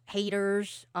spammers,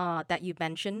 haters, that you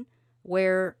mentioned,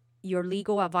 where your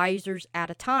legal advisors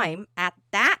at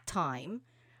that time,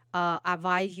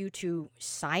 advise you to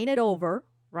sign it over,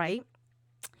 right?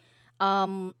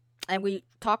 And we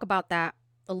talked about that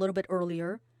a little bit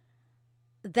earlier.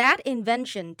 That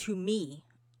invention to me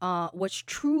was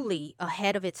truly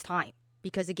ahead of its time,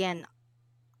 because again,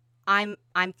 I'm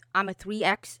a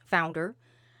 3x founder.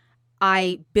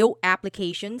 I built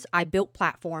applications, I built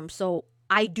platforms, so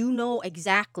I do know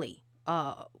exactly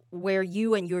where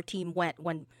you and your team went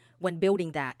when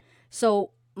building that.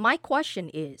 So my question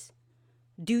is,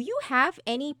 do you have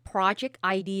any project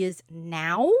ideas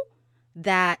now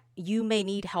that you may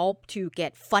need help to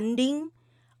get funding,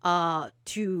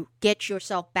 to get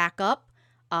yourself back up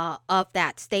of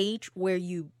that stage where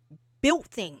you built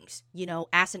things,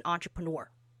 as an entrepreneur?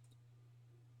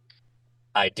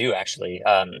 I do actually.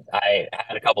 I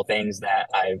had a couple things that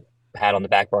I had on the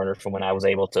back burner from when I was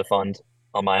able to fund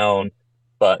on my own,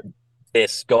 but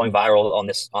this going viral on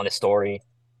this story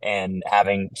and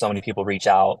having so many people reach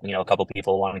out, a couple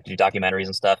people wanting to do documentaries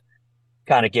and stuff,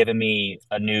 kind of given me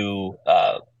a new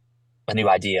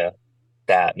idea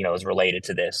that is related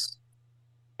to this,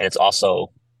 and it's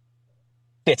also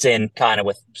fits in kind of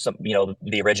with some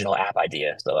the original app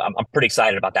idea. So I'm pretty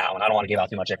excited about that one. I don't want to give out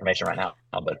too much information right now,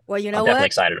 but Well, you I'm know definitely what?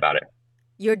 excited about it.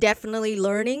 You're definitely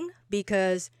learning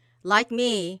because, like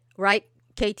me, right,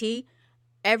 KT,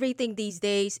 everything these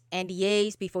days,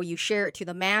 NDAs before you share it to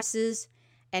the masses.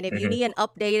 And if you Hmm. need an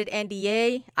updated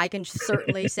NDA, I can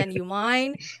certainly send you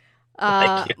mine.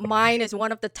 Thank you. Mine is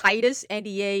one of the tightest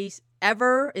NDAs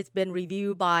ever. It's been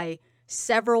reviewed by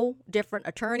several different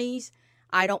attorneys.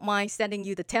 I don't mind sending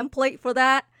you the template for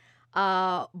that,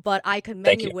 but I commend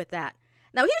Thank you you. with that.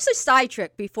 Now, here's a side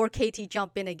trick before Katie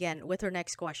jump in again with her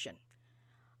next question.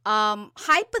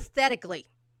 Hypothetically,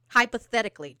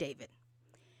 David,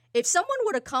 if someone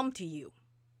were to come to you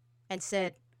and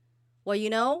said,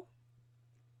 well,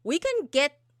 we can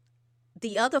get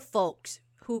the other folks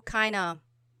who kind of,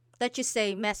 let's just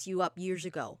say, mess you up years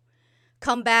ago,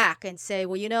 come back and say,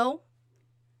 well,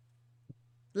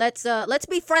 let's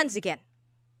be friends again.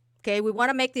 Okay, we want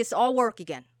to make this all work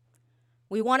again.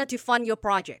 We wanted to fund your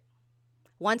project.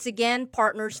 Once again,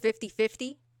 partners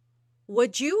 50-50.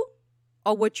 Would you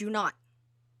or would you not?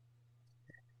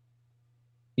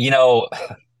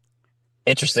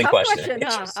 Interesting Tough question. question,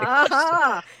 huh? Interesting question.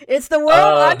 Aha. It's the world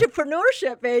of Uh,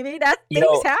 entrepreneurship, baby. That you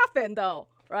things know, happen though,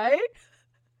 right?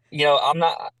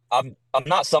 I'm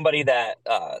not somebody that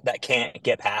can't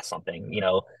get past something.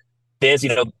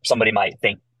 Somebody might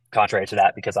think contrary to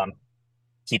that because I'm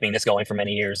keeping this going for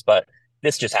many years, but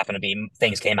this just happened to be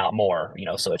things came out more,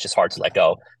 so it's just hard to let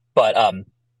go. But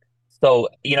so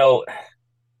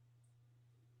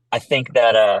I think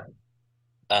that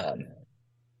um,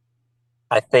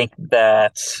 I think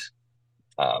that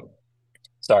um,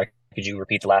 sorry, could you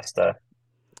repeat the last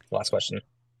question?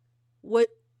 Would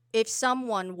if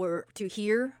someone were to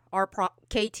hear our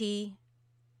KT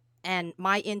and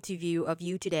my interview of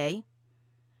you today,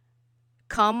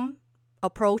 come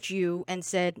approach you and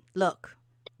said, "Look,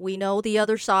 we know the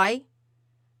other side.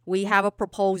 We have a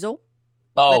proposal.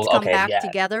 Let's Oh, come okay, back yeah.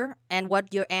 together," and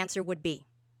what your answer would be?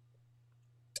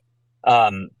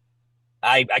 Um,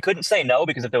 I couldn't say no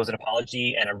because if there was an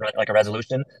apology and like a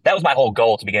resolution, that was my whole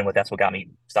goal to begin with. That's what got me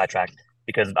sidetracked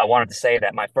because I wanted to say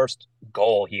that my first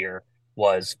goal here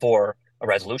was for a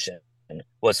resolution,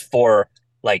 was for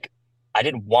like I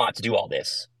didn't want to do all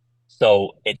this,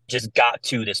 so it just got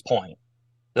to this point.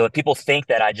 So if people think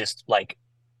that I just like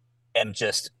am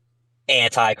just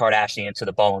anti-Kardashian to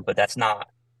the bone, but that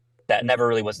never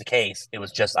really was the case. It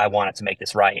was just I wanted to make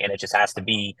this right, and it just has to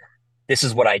be. This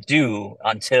is what I do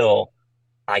until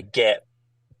I get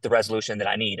the resolution that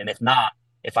I need. And if not,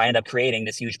 if I end up creating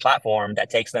this huge platform that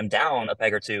takes them down a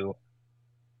peg or two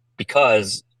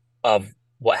because of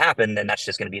what happened, then that's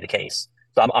just going to be the case.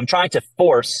 So I'm trying to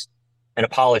force an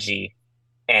apology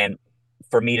and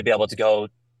for me to be able to go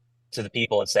to the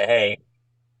people and say, hey,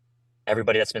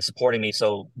 everybody that's been supporting me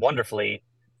so wonderfully,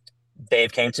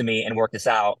 they've came to me and worked this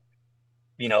out.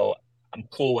 I'm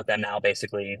cool with them now,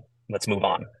 basically. Let's move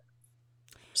on.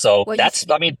 So Well, that's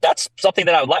something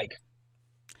that I would like.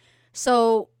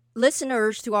 So,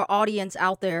 listeners, to our audience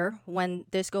out there, when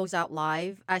this goes out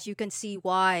live, as you can see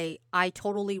why I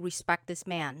totally respect this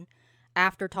man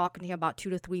after talking to him about 2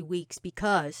 to 3 weeks,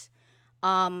 because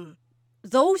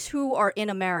those who are in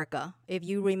America, if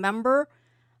you remember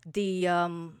the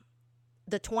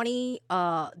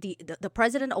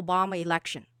President Obama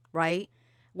election, right?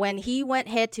 When he went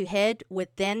head to head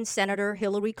with then Senator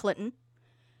Hillary Clinton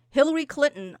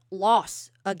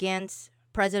lost against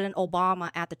President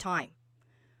Obama at the time.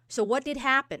 So what did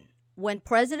happen? When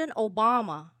President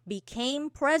Obama became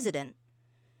president,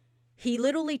 he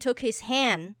literally took his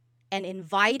hand and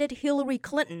invited Hillary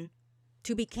Clinton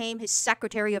to become his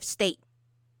Secretary of State.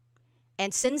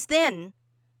 And since then,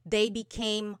 they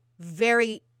became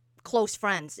very close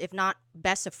friends, if not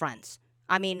best of friends.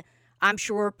 I mean, I'm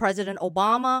sure President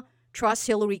Obama trusts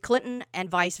Hillary Clinton and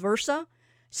vice versa.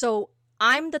 So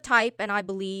I'm the type, and I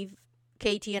believe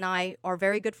Katie and I are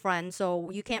very good friends, so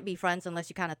you can't be friends unless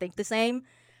you kind of think the same.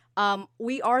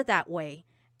 We are that way.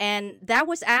 And that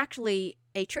was actually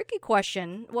a tricky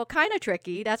question. Well, kind of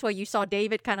tricky. That's why you saw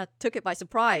David kind of took it by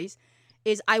surprise.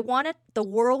 Is I wanted the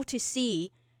world to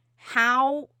see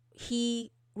how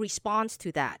he responds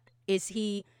to that. Does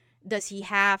he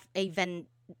have a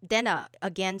vendetta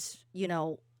against,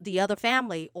 the other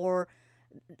family, or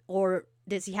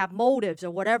does he have motives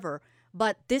or whatever?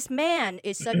 But this man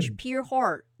is such pure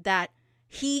heart that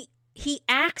he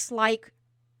acts like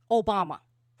Obama.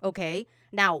 Okay.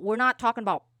 Now, we're not talking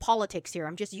about politics here.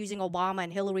 I'm just using Obama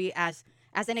and Hillary as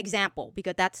an example,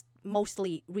 because that's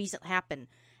mostly recent happened.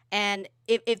 And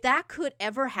if that could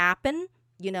ever happen,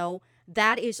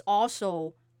 that is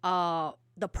also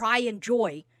the pride and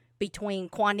joy between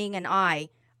Kuan Yin and I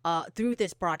through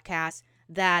this broadcast,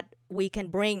 that we can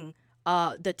bring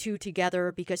the two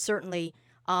together, because certainly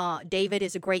David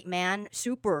is a great man,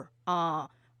 super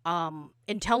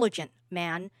intelligent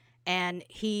man, and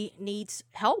he needs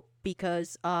help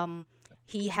because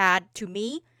he had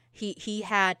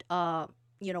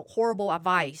horrible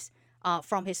advice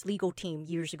from his legal team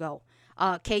years ago.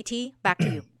 KT, back to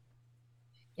you.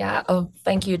 Yeah. Oh,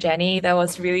 thank you, Jenny. That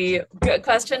was really good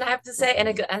question, I have to say, and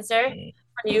a good answer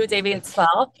from you, David, as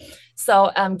well.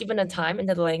 So, given the time and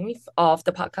the length of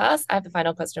the podcast, I have the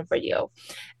final question for you.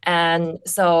 And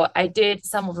so I did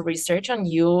some of the research on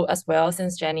you as well,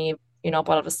 since Jenny, brought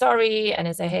up the story, and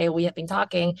I said, hey, we have been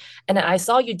talking. And then I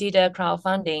saw you did a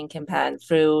crowdfunding campaign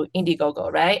through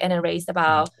Indiegogo, right? And it raised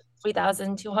about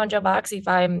 $3,200, if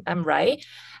I'm right.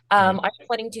 Are you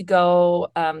planning to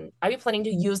are you planning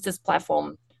to use this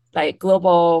platform, like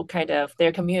global kind of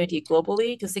their community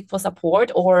globally, to seek for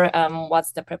support, or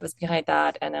what's the purpose behind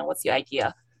that? And then what's your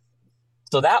idea?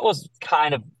 So that was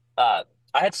kind of, I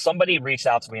had somebody reach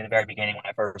out to me in the very beginning when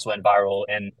I first went viral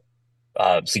and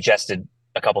suggested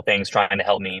a couple things trying to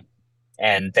help me.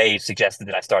 And they suggested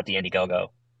that I start the Indiegogo.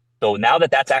 So now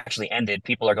that that's actually ended,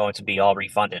 people are going to be all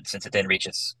refunded since it didn't reach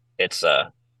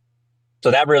so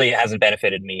that really hasn't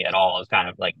benefited me at all. It's kind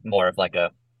of like more of like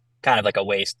a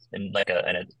waste, and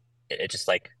it just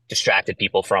like distracted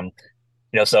people from,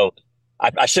 so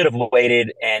I should have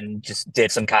waited and just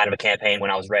did some kind of a campaign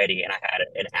when I was ready and I had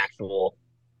an actual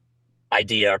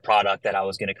idea or product that I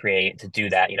was going to create to do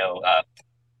that,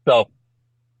 so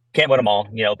can't win them all,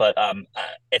 but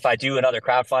if I do another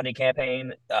crowdfunding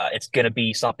campaign, it's going to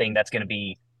be something that's going to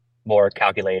be more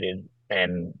calculated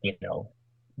and,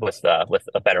 with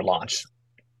a better launch.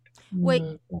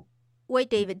 Wait,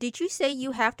 David, did you say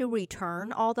you have to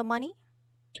return all the money?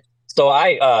 So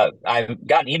I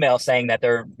got an email saying that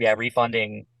they're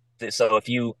refunding. So if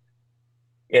you,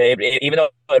 even though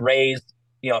it raised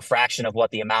a fraction of what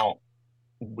the amount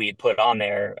we had put on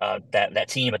there, that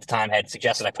team at the time had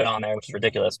suggested I put on there, which is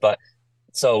ridiculous. But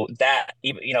so that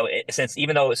since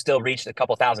even though it still reached a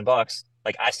couple $1,000,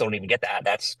 like I still don't even get that.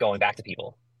 That's going back to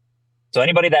people. So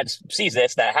anybody that sees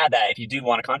this that had that, if you do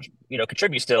want to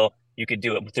contribute still, you could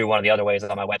do it through one of the other ways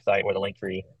on my website or the link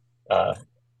tree. But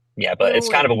it's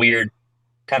kind of a weird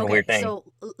thing. So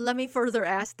let me further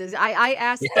ask this. I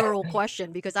asked thorough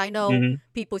question because I know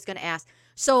people's going to ask.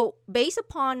 So based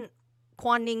upon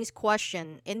Kuan Ying's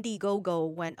question,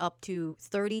 Indiegogo went up to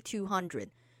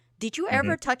 3,200. Did you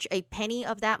ever touch a penny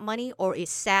of that money, or is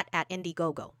sat at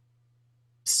Indiegogo?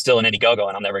 Still in Indiegogo,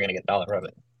 and I'm never going to get a dollar of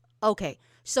it. Okay.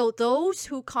 So those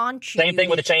who contribute... Same thing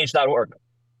with the Change.org.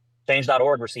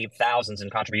 Change.org received thousands in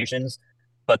contributions,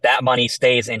 but that money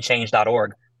stays in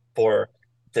Change.org for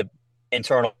the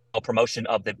internal promotion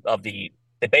of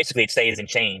basically it stays in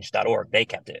Change.org. They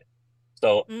kept it.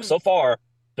 So far,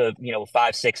 the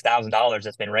 $5,000-$6,000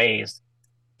 that's been raised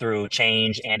through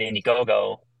Change and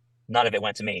Indiegogo, none of it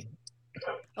went to me.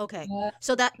 Okay.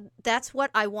 So that's what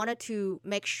I wanted to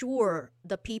make sure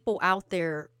the people out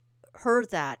there heard,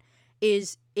 that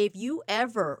is, if you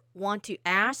ever want to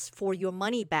ask for your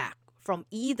money back from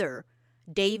either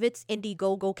David's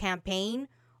Indiegogo campaign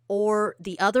or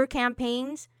the other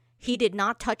campaigns, he did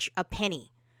not touch a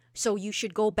penny. So you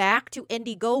should go back to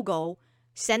Indiegogo,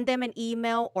 send them an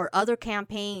email or other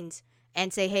campaigns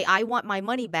and say, hey, I want my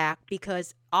money back,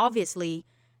 because obviously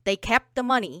they kept the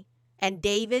money and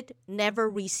David never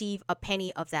received a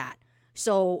penny of that.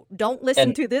 So don't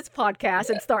listen to this podcast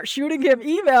and start shooting him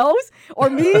emails, or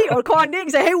me or Quan Ning,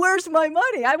 say, hey, where's my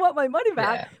money? I want my money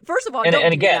back. Yeah. First of all,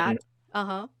 don't do that.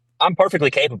 I'm perfectly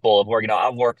capable of working.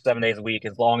 I've worked 7 days a week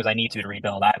as long as I need to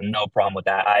rebuild. I have no problem with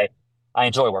that. I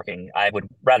enjoy working. I would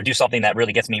rather do something that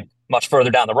really gets me much further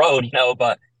down the road,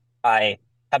 but I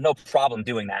have no problem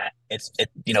doing that.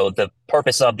 The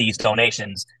purpose of these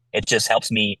donations, it just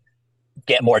helps me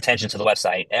get more attention to the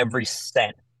website. Every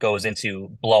cent goes into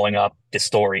blowing up this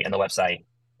story and the website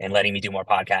and letting me do more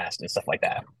podcasts and stuff like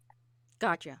that.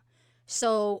 Gotcha.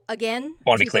 So again,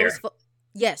 want to be clear.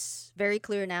 Yes, very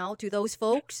clear now. To those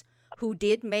folks who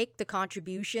did make the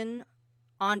contribution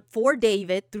for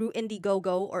David through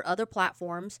Indiegogo or other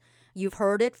platforms, you've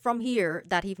heard it from here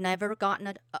that he's never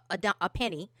gotten a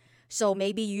penny. So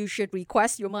maybe you should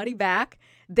request your money back,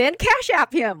 then Cash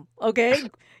App him, okay?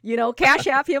 Cash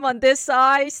App him on this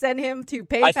side, send him to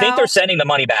PayPal. I think they're sending the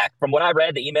money back. From what I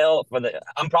read, the email,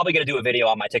 I'm probably going to do a video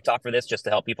on my TikTok for this just to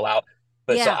help people out.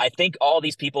 But yeah. So I think all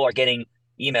these people are getting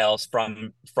emails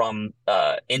from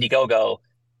Indiegogo,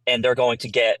 and they're going to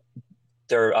get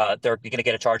they're going to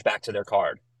get a charge back to their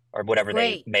card or whatever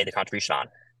they made the contribution on.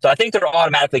 So I think they're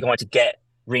automatically going to get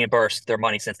reimbursed their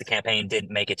money since the campaign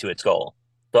didn't make it to its goal.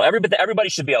 So everybody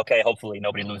should be okay. Hopefully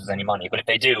nobody loses any money. But if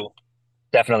they do,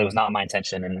 definitely was not my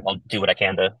intention, and I'll do what I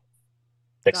can to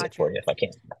fix it for you if I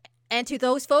can. And to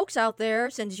those folks out there,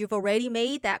 since you've already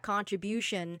made that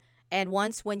contribution, and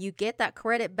when you get that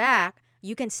credit back,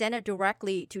 you can send it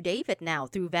directly to David now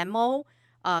through Venmo,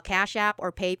 Cash App,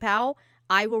 or PayPal.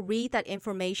 I will read that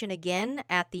information again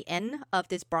at the end of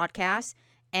this broadcast,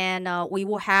 and we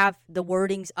will have the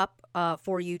wordings up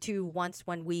for you too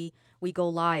when we go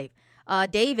live.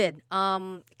 David,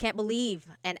 can't believe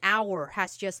an hour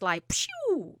has just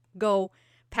go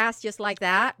past just like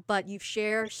that, but you've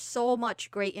shared so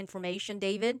much great information,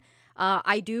 David.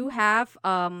 I do have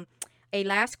a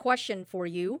last question for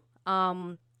you.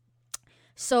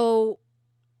 So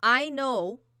I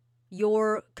know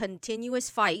your continuous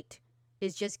fight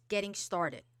is just getting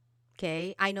started.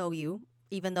 Okay, I know you,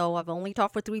 even though I've only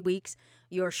talked for 3 weeks.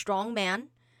 You're a strong man.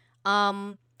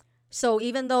 So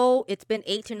even though it's been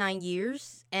 8 to 9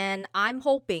 years, and I'm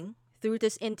hoping through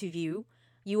this interview,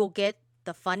 you will get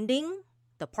the funding,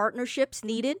 the partnerships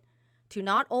needed to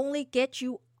not only get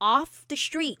you off the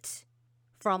streets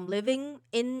from living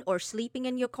in or sleeping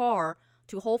in your car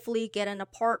to hopefully get an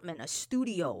apartment, a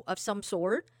studio of some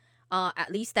sort.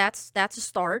 At least that's a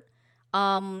start.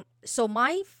 So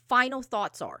my final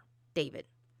thoughts are, David,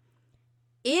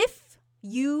 if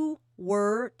you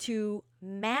were to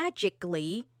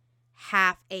magically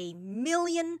have $1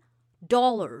 million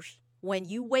when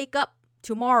you wake up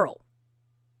tomorrow,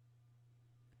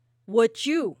 would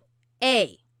you,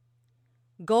 A,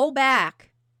 go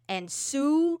back and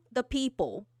sue the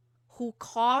people who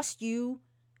caused you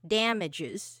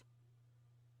damages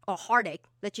or heartache,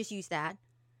 let's just use that,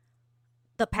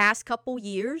 the past couple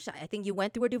years? I think you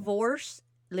went through a divorce,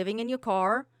 living in your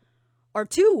car. Or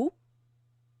 2,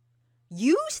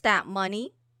 use that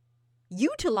money,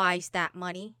 utilize that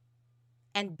money,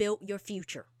 and build your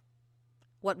future.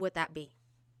 What would that be?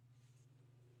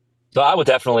 So I would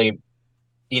definitely,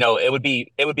 it would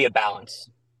be a balance.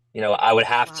 I would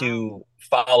have to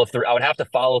follow through. I would have to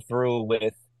follow through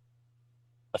with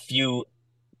a few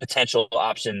potential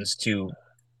options to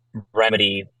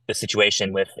remedy the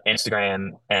situation with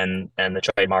Instagram and the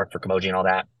trademark for Kimoji and all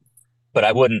that. But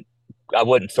I wouldn't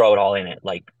throw it all in it.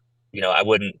 I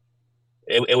wouldn't.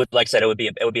 It would, like I said, it would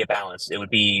be a balance. It would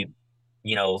be,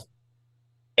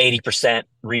 80%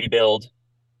 rebuild,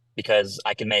 because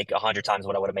I can make 100 times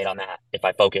what I would have made on that if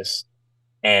I focus,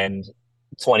 and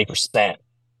 20%,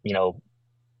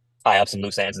 tie up some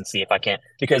loose ends and see if I can,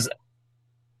 because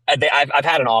I've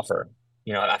had an offer,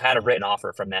 I've had a written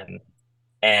offer from them,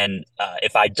 and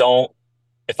if I don't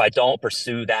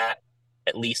pursue that,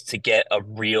 at least to get a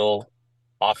real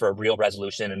offer, a real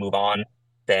resolution and move on,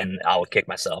 then I would kick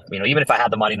myself. Even if I had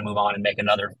the money to move on and make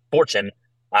another fortune,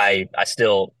 I'd have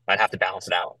to balance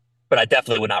it out. But I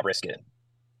definitely would not risk it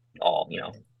all,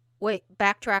 Wait,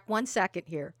 backtrack 1 second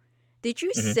here. Did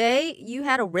you Hmm. say you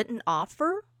had a written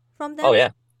offer from Oh them? yeah,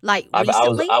 Like I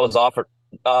recently? was offered.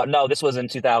 No, this was in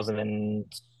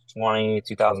 2020,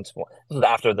 2020. This was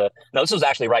after the. No, this was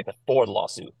actually right before the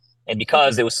lawsuit, and Okay.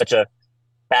 because it was such a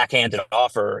backhanded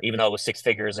offer, even though it was six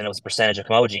figures and it was a percentage of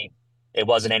Kimoji, it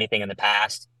wasn't anything in the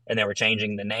past, and they were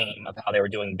changing the name of how they were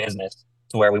doing business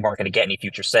to where we weren't going to get any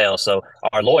future sales. So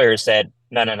our lawyers said,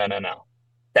 no, no, no, no, no.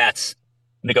 That's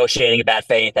negotiating in bad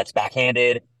faith. That's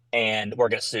backhanded, and we're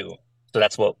going to sue. So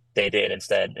that's what they did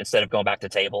instead of going back to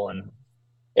the table, and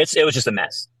it was just a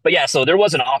mess. But yeah, so there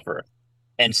was an offer,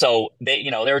 and so they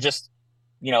were just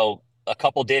a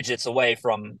couple digits away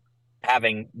from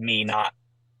having me not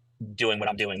doing what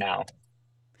I'm doing now.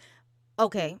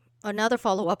 Okay. Another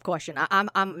follow-up question. I'm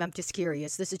just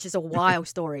curious. This is just a wild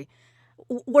story.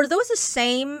 Were those the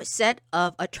same set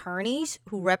of attorneys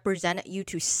who represented you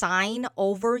to sign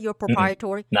over your Mm-mm.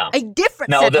 proprietary? No, A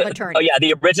different no. set of The Oh attorneys. yeah,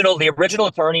 the original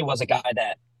attorney was a guy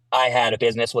that I had a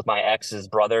business with my ex's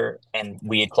brother, and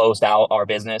we had closed out our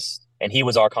business, and he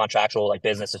was our contractual like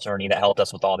business attorney that helped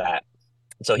us with all that.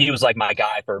 So he was like my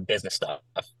guy for business stuff,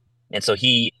 and so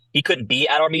he couldn't be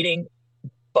at our meeting,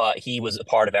 but he was a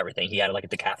part of everything. He had like a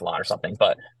decathlon or something,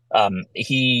 but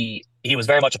he was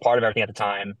very much a part of everything at the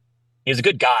time. He was a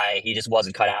good guy. He just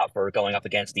wasn't cut out for going up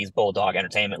against these bulldog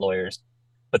entertainment lawyers.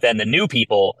 But then the new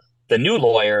people, the new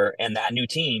lawyer and that new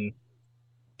team,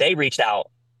 they reached out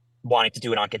wanting to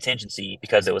do it on contingency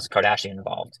because it was Kardashian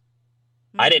involved.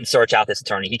 I Hmm. didn't search out this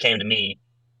attorney. He came to me.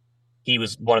 He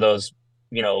was one of those,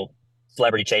 you know,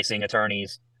 celebrity chasing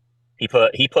attorneys. He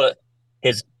put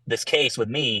his this case with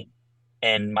me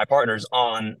and my partners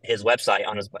on his website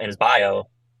on his in his bio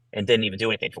and didn't even do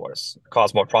anything for us.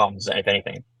 Caused more problems, if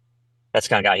anything. That's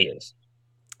the kind of guy he is.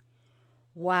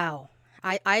 Wow.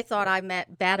 I thought I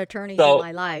met bad attorneys in So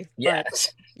my life, but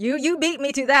yes, you beat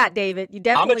me to that, David. You I'm a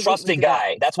definitely beat me trusting to that.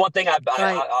 guy. That's one thing Right.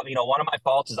 one of my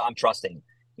faults is I'm trusting.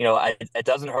 It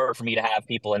doesn't hurt for me to have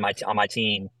people on my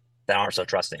team that aren't so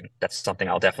trusting. That's something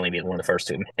I'll definitely be one of the first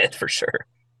to admit for sure.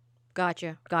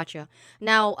 Gotcha. Gotcha.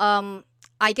 Now,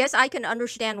 I guess I can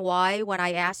understand why when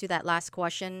I asked you that last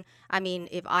question. I mean,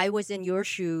 if I was in your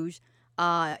shoes,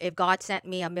 if God sent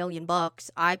me $1 million,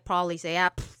 I'd probably say,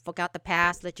 forgot the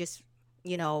past. Let's just,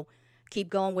 you know, keep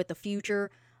going with the future.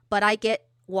 But I get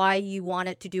why you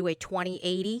wanted to do a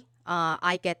 2080.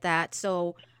 I get that.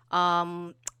 So,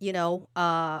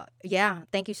 yeah,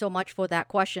 thank you so much for that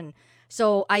question.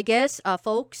 So I guess,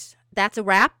 folks, that's a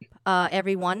wrap,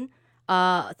 everyone.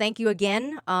 Thank you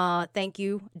again. Thank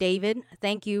you, David.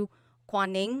 Thank you,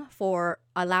 Quan Ning, for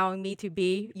allowing me to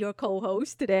be your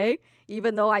co-host today,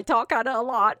 even though I talk kind of a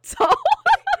lot. So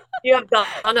You have done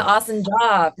an awesome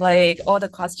job, like all the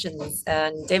questions,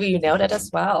 and David, you nailed it as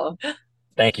well.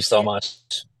 Thank you so yeah, much.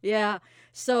 yeah.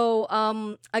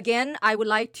 So again, I would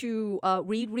like to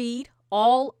reread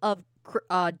all of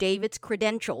David's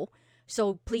credential.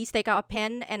 So please take out a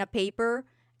pen and a paper,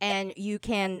 and you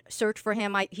can search for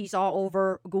him. He's all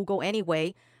over Google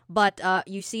anyway. But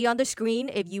you see on the screen,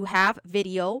 if you have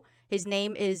video, his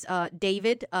name is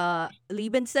David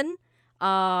Liebensohn,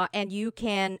 and you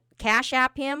can Cash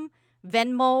App him,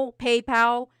 Venmo,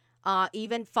 PayPal,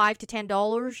 even $5 to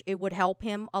 $10. It would help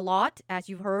him a lot, as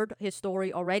you've heard his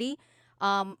story already.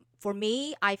 For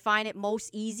me, I find it most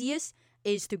easiest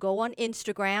is to go on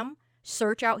Instagram,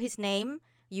 search out his name.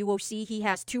 You will see he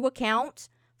has two accounts.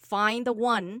 Find the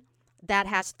one that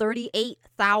has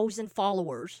 38,000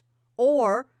 followers,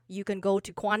 or you can go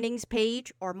to Quan Ning's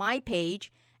page or my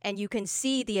page, and you can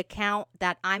see the account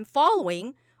that I'm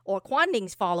following or Quan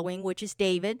Ning's following, which is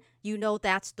David. You know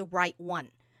that's the right one.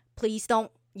 Please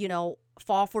don't,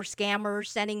 fall for scammers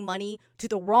sending money to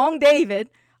the wrong David,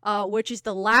 which is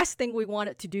the last thing we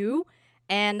wanted to do.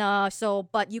 And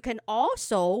but you can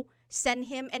also send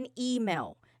him an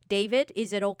email. David,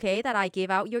 is it okay that I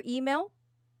give out your email?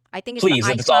 I think it's the Please,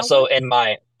 it's iCloud one. also in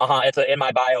my in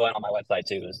my bio and on my website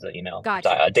too. Is the email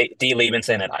Gotcha. D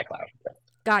Liebenson at iCloud.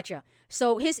 Gotcha.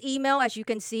 So his email, as you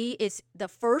can see, is the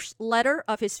first letter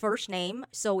of his first name.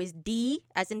 So it's D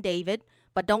as in David,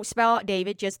 but don't spell out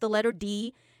David, just the letter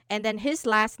D. And then his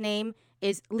last name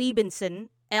is Liebensohn,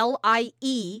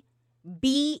 Liebensohn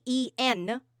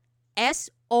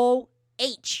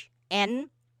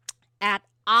at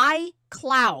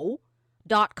iCloud.com.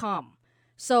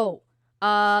 So,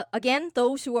 again,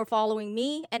 those who are following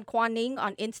me and Quan Ning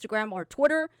on Instagram or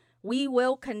Twitter, we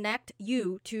will connect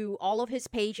you to all of his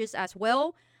pages as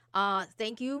well.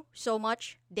 Thank you so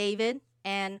much, David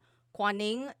and Quan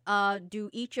Ning. Do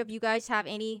each of you guys have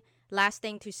any last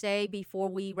thing to say before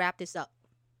we wrap this up?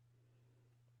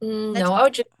 Let's No, I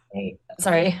would just say,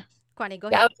 sorry. Kwang Ning, go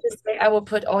Yeah, I ahead. would just say I will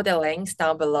put all the links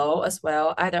down below as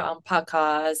well, either on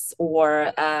podcasts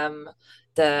or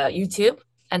the YouTube,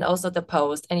 and also the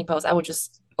post, any post. I would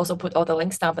just also put all the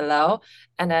links down below,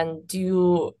 and then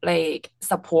do like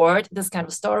support this kind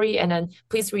of story, and then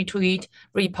please retweet,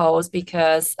 repost,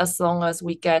 because as long as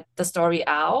we get the story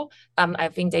out, I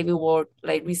think David will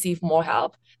like receive more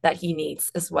help that he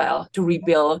needs as well to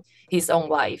rebuild his own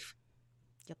life.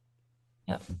 Yep.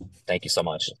 Yeah. Thank you so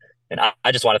much. And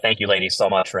I just want to thank you ladies so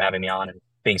much for having me on and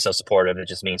being so supportive. It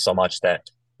just means so much that,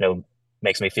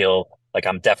 makes me feel like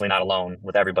I'm definitely not alone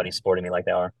with everybody supporting me like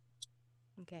they are.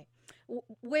 Okay.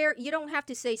 Where you don't have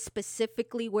to say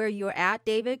specifically where you're at,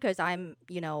 David, because I'm,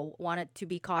 wanted to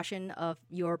be caution of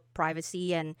your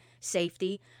privacy and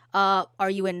safety. Are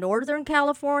you in Northern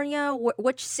California?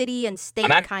 Which city and state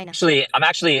kind of? I'm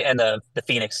actually in the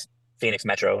Phoenix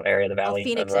metro area, the Valley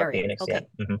Phoenix of area. Phoenix. Okay.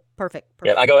 Yeah. Mm-hmm. Perfect.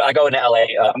 Yeah, I go into LA.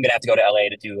 I'm gonna have to go to LA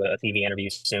to do a TV interview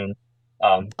soon.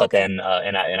 But Okay. then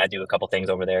and I do a couple things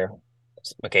over there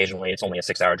occasionally. It's only a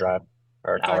 6-hour drive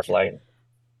or an hour Gotcha. flight.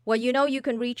 Well, you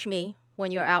can reach me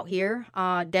when you're out here.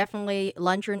 Definitely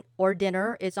lunch or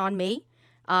dinner is on me.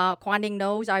 Kwang Ning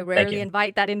knows I rarely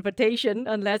invite that invitation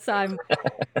unless I'm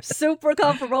super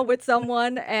comfortable with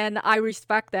someone and I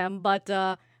respect them. But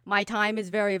my time is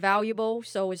very valuable,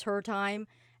 so is her time.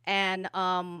 And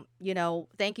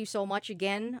thank you so much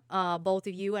again, both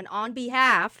of you. And on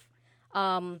behalf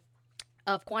of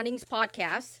Kwang Ning's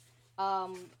podcast,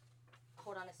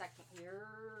 hold on a second here.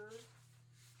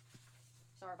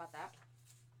 Sorry about that.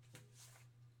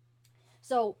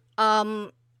 So,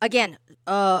 again,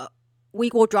 we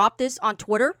will drop this on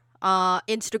Twitter,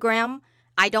 Instagram.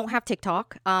 I don't have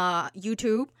TikTok,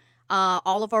 YouTube.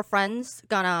 All of our friends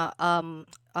gonna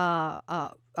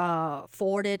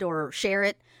forward it or share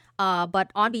it.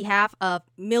 But on behalf of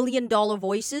 $1 Million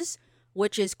Voices,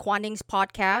 which is Kwang Ning's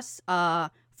podcast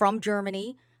from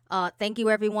Germany, thank you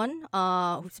everyone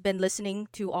who's been listening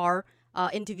to our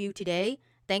interview today.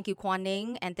 Thank you, Kwang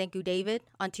Ning, and thank you, David.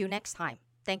 Until next time.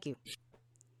 Thank you.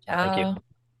 Thank you.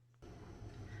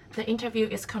 The interview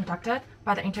is conducted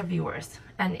by the interviewers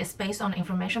and is based on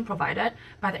information provided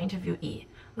by the interviewee.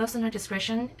 Listener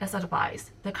discretion is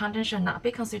advised. The content should not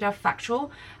be considered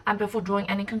factual, and before drawing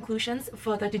any conclusions,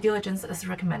 further due diligence is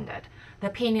recommended. The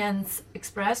opinions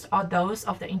expressed are those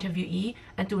of the interviewee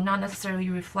and do not necessarily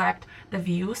reflect the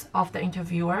views of the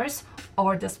interviewers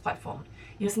or this platform.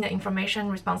 Using the information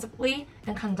responsibly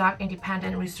and conduct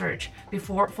independent research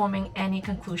before forming any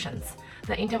conclusions.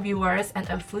 The interviewers and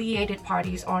affiliated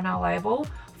parties are not liable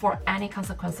for any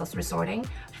consequences resulting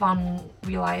from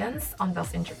reliance on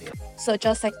this interview. So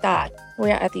just like that, we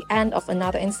are at the end of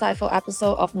another insightful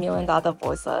episode of $1 Million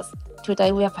Voices.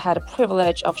 Today we have had the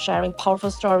privilege of sharing powerful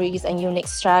stories and unique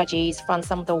strategies from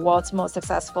some of the world's most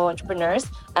successful entrepreneurs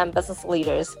and business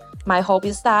leaders. My hope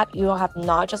is that you will have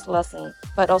not just listened,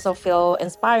 but also feel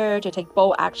inspired to take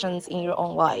bold actions in your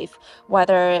own life,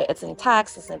 whether it's in tech,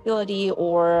 sustainability,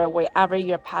 or wherever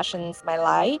your passions might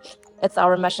lie. It's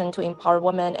our mission to empower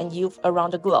women and youth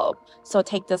around the globe. So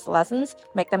take these lessons,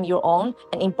 make them your own,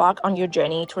 and embark on your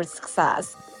journey towards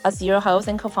success. As your host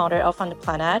and co-founder of Fund the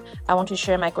Planet, I want to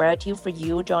share my gratitude for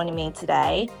you joining me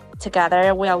today.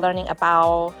 Together, we are learning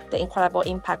about the incredible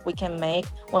impact we can make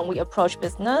when we approach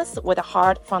business with a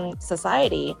heart from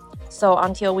society. So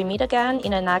until we meet again in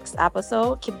the next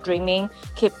episode, keep dreaming,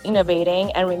 keep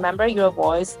innovating, and remember your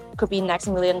voice could be next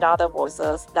 $1 million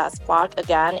voices that spark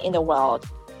again in the world.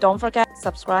 Don't forget to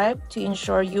subscribe to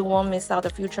ensure you won't miss out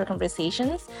the future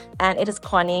conversations. And it is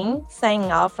Kwang Ning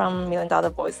signing off from $1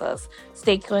 Million Voices.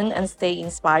 Stay tuned and stay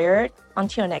inspired.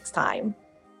 Until next time.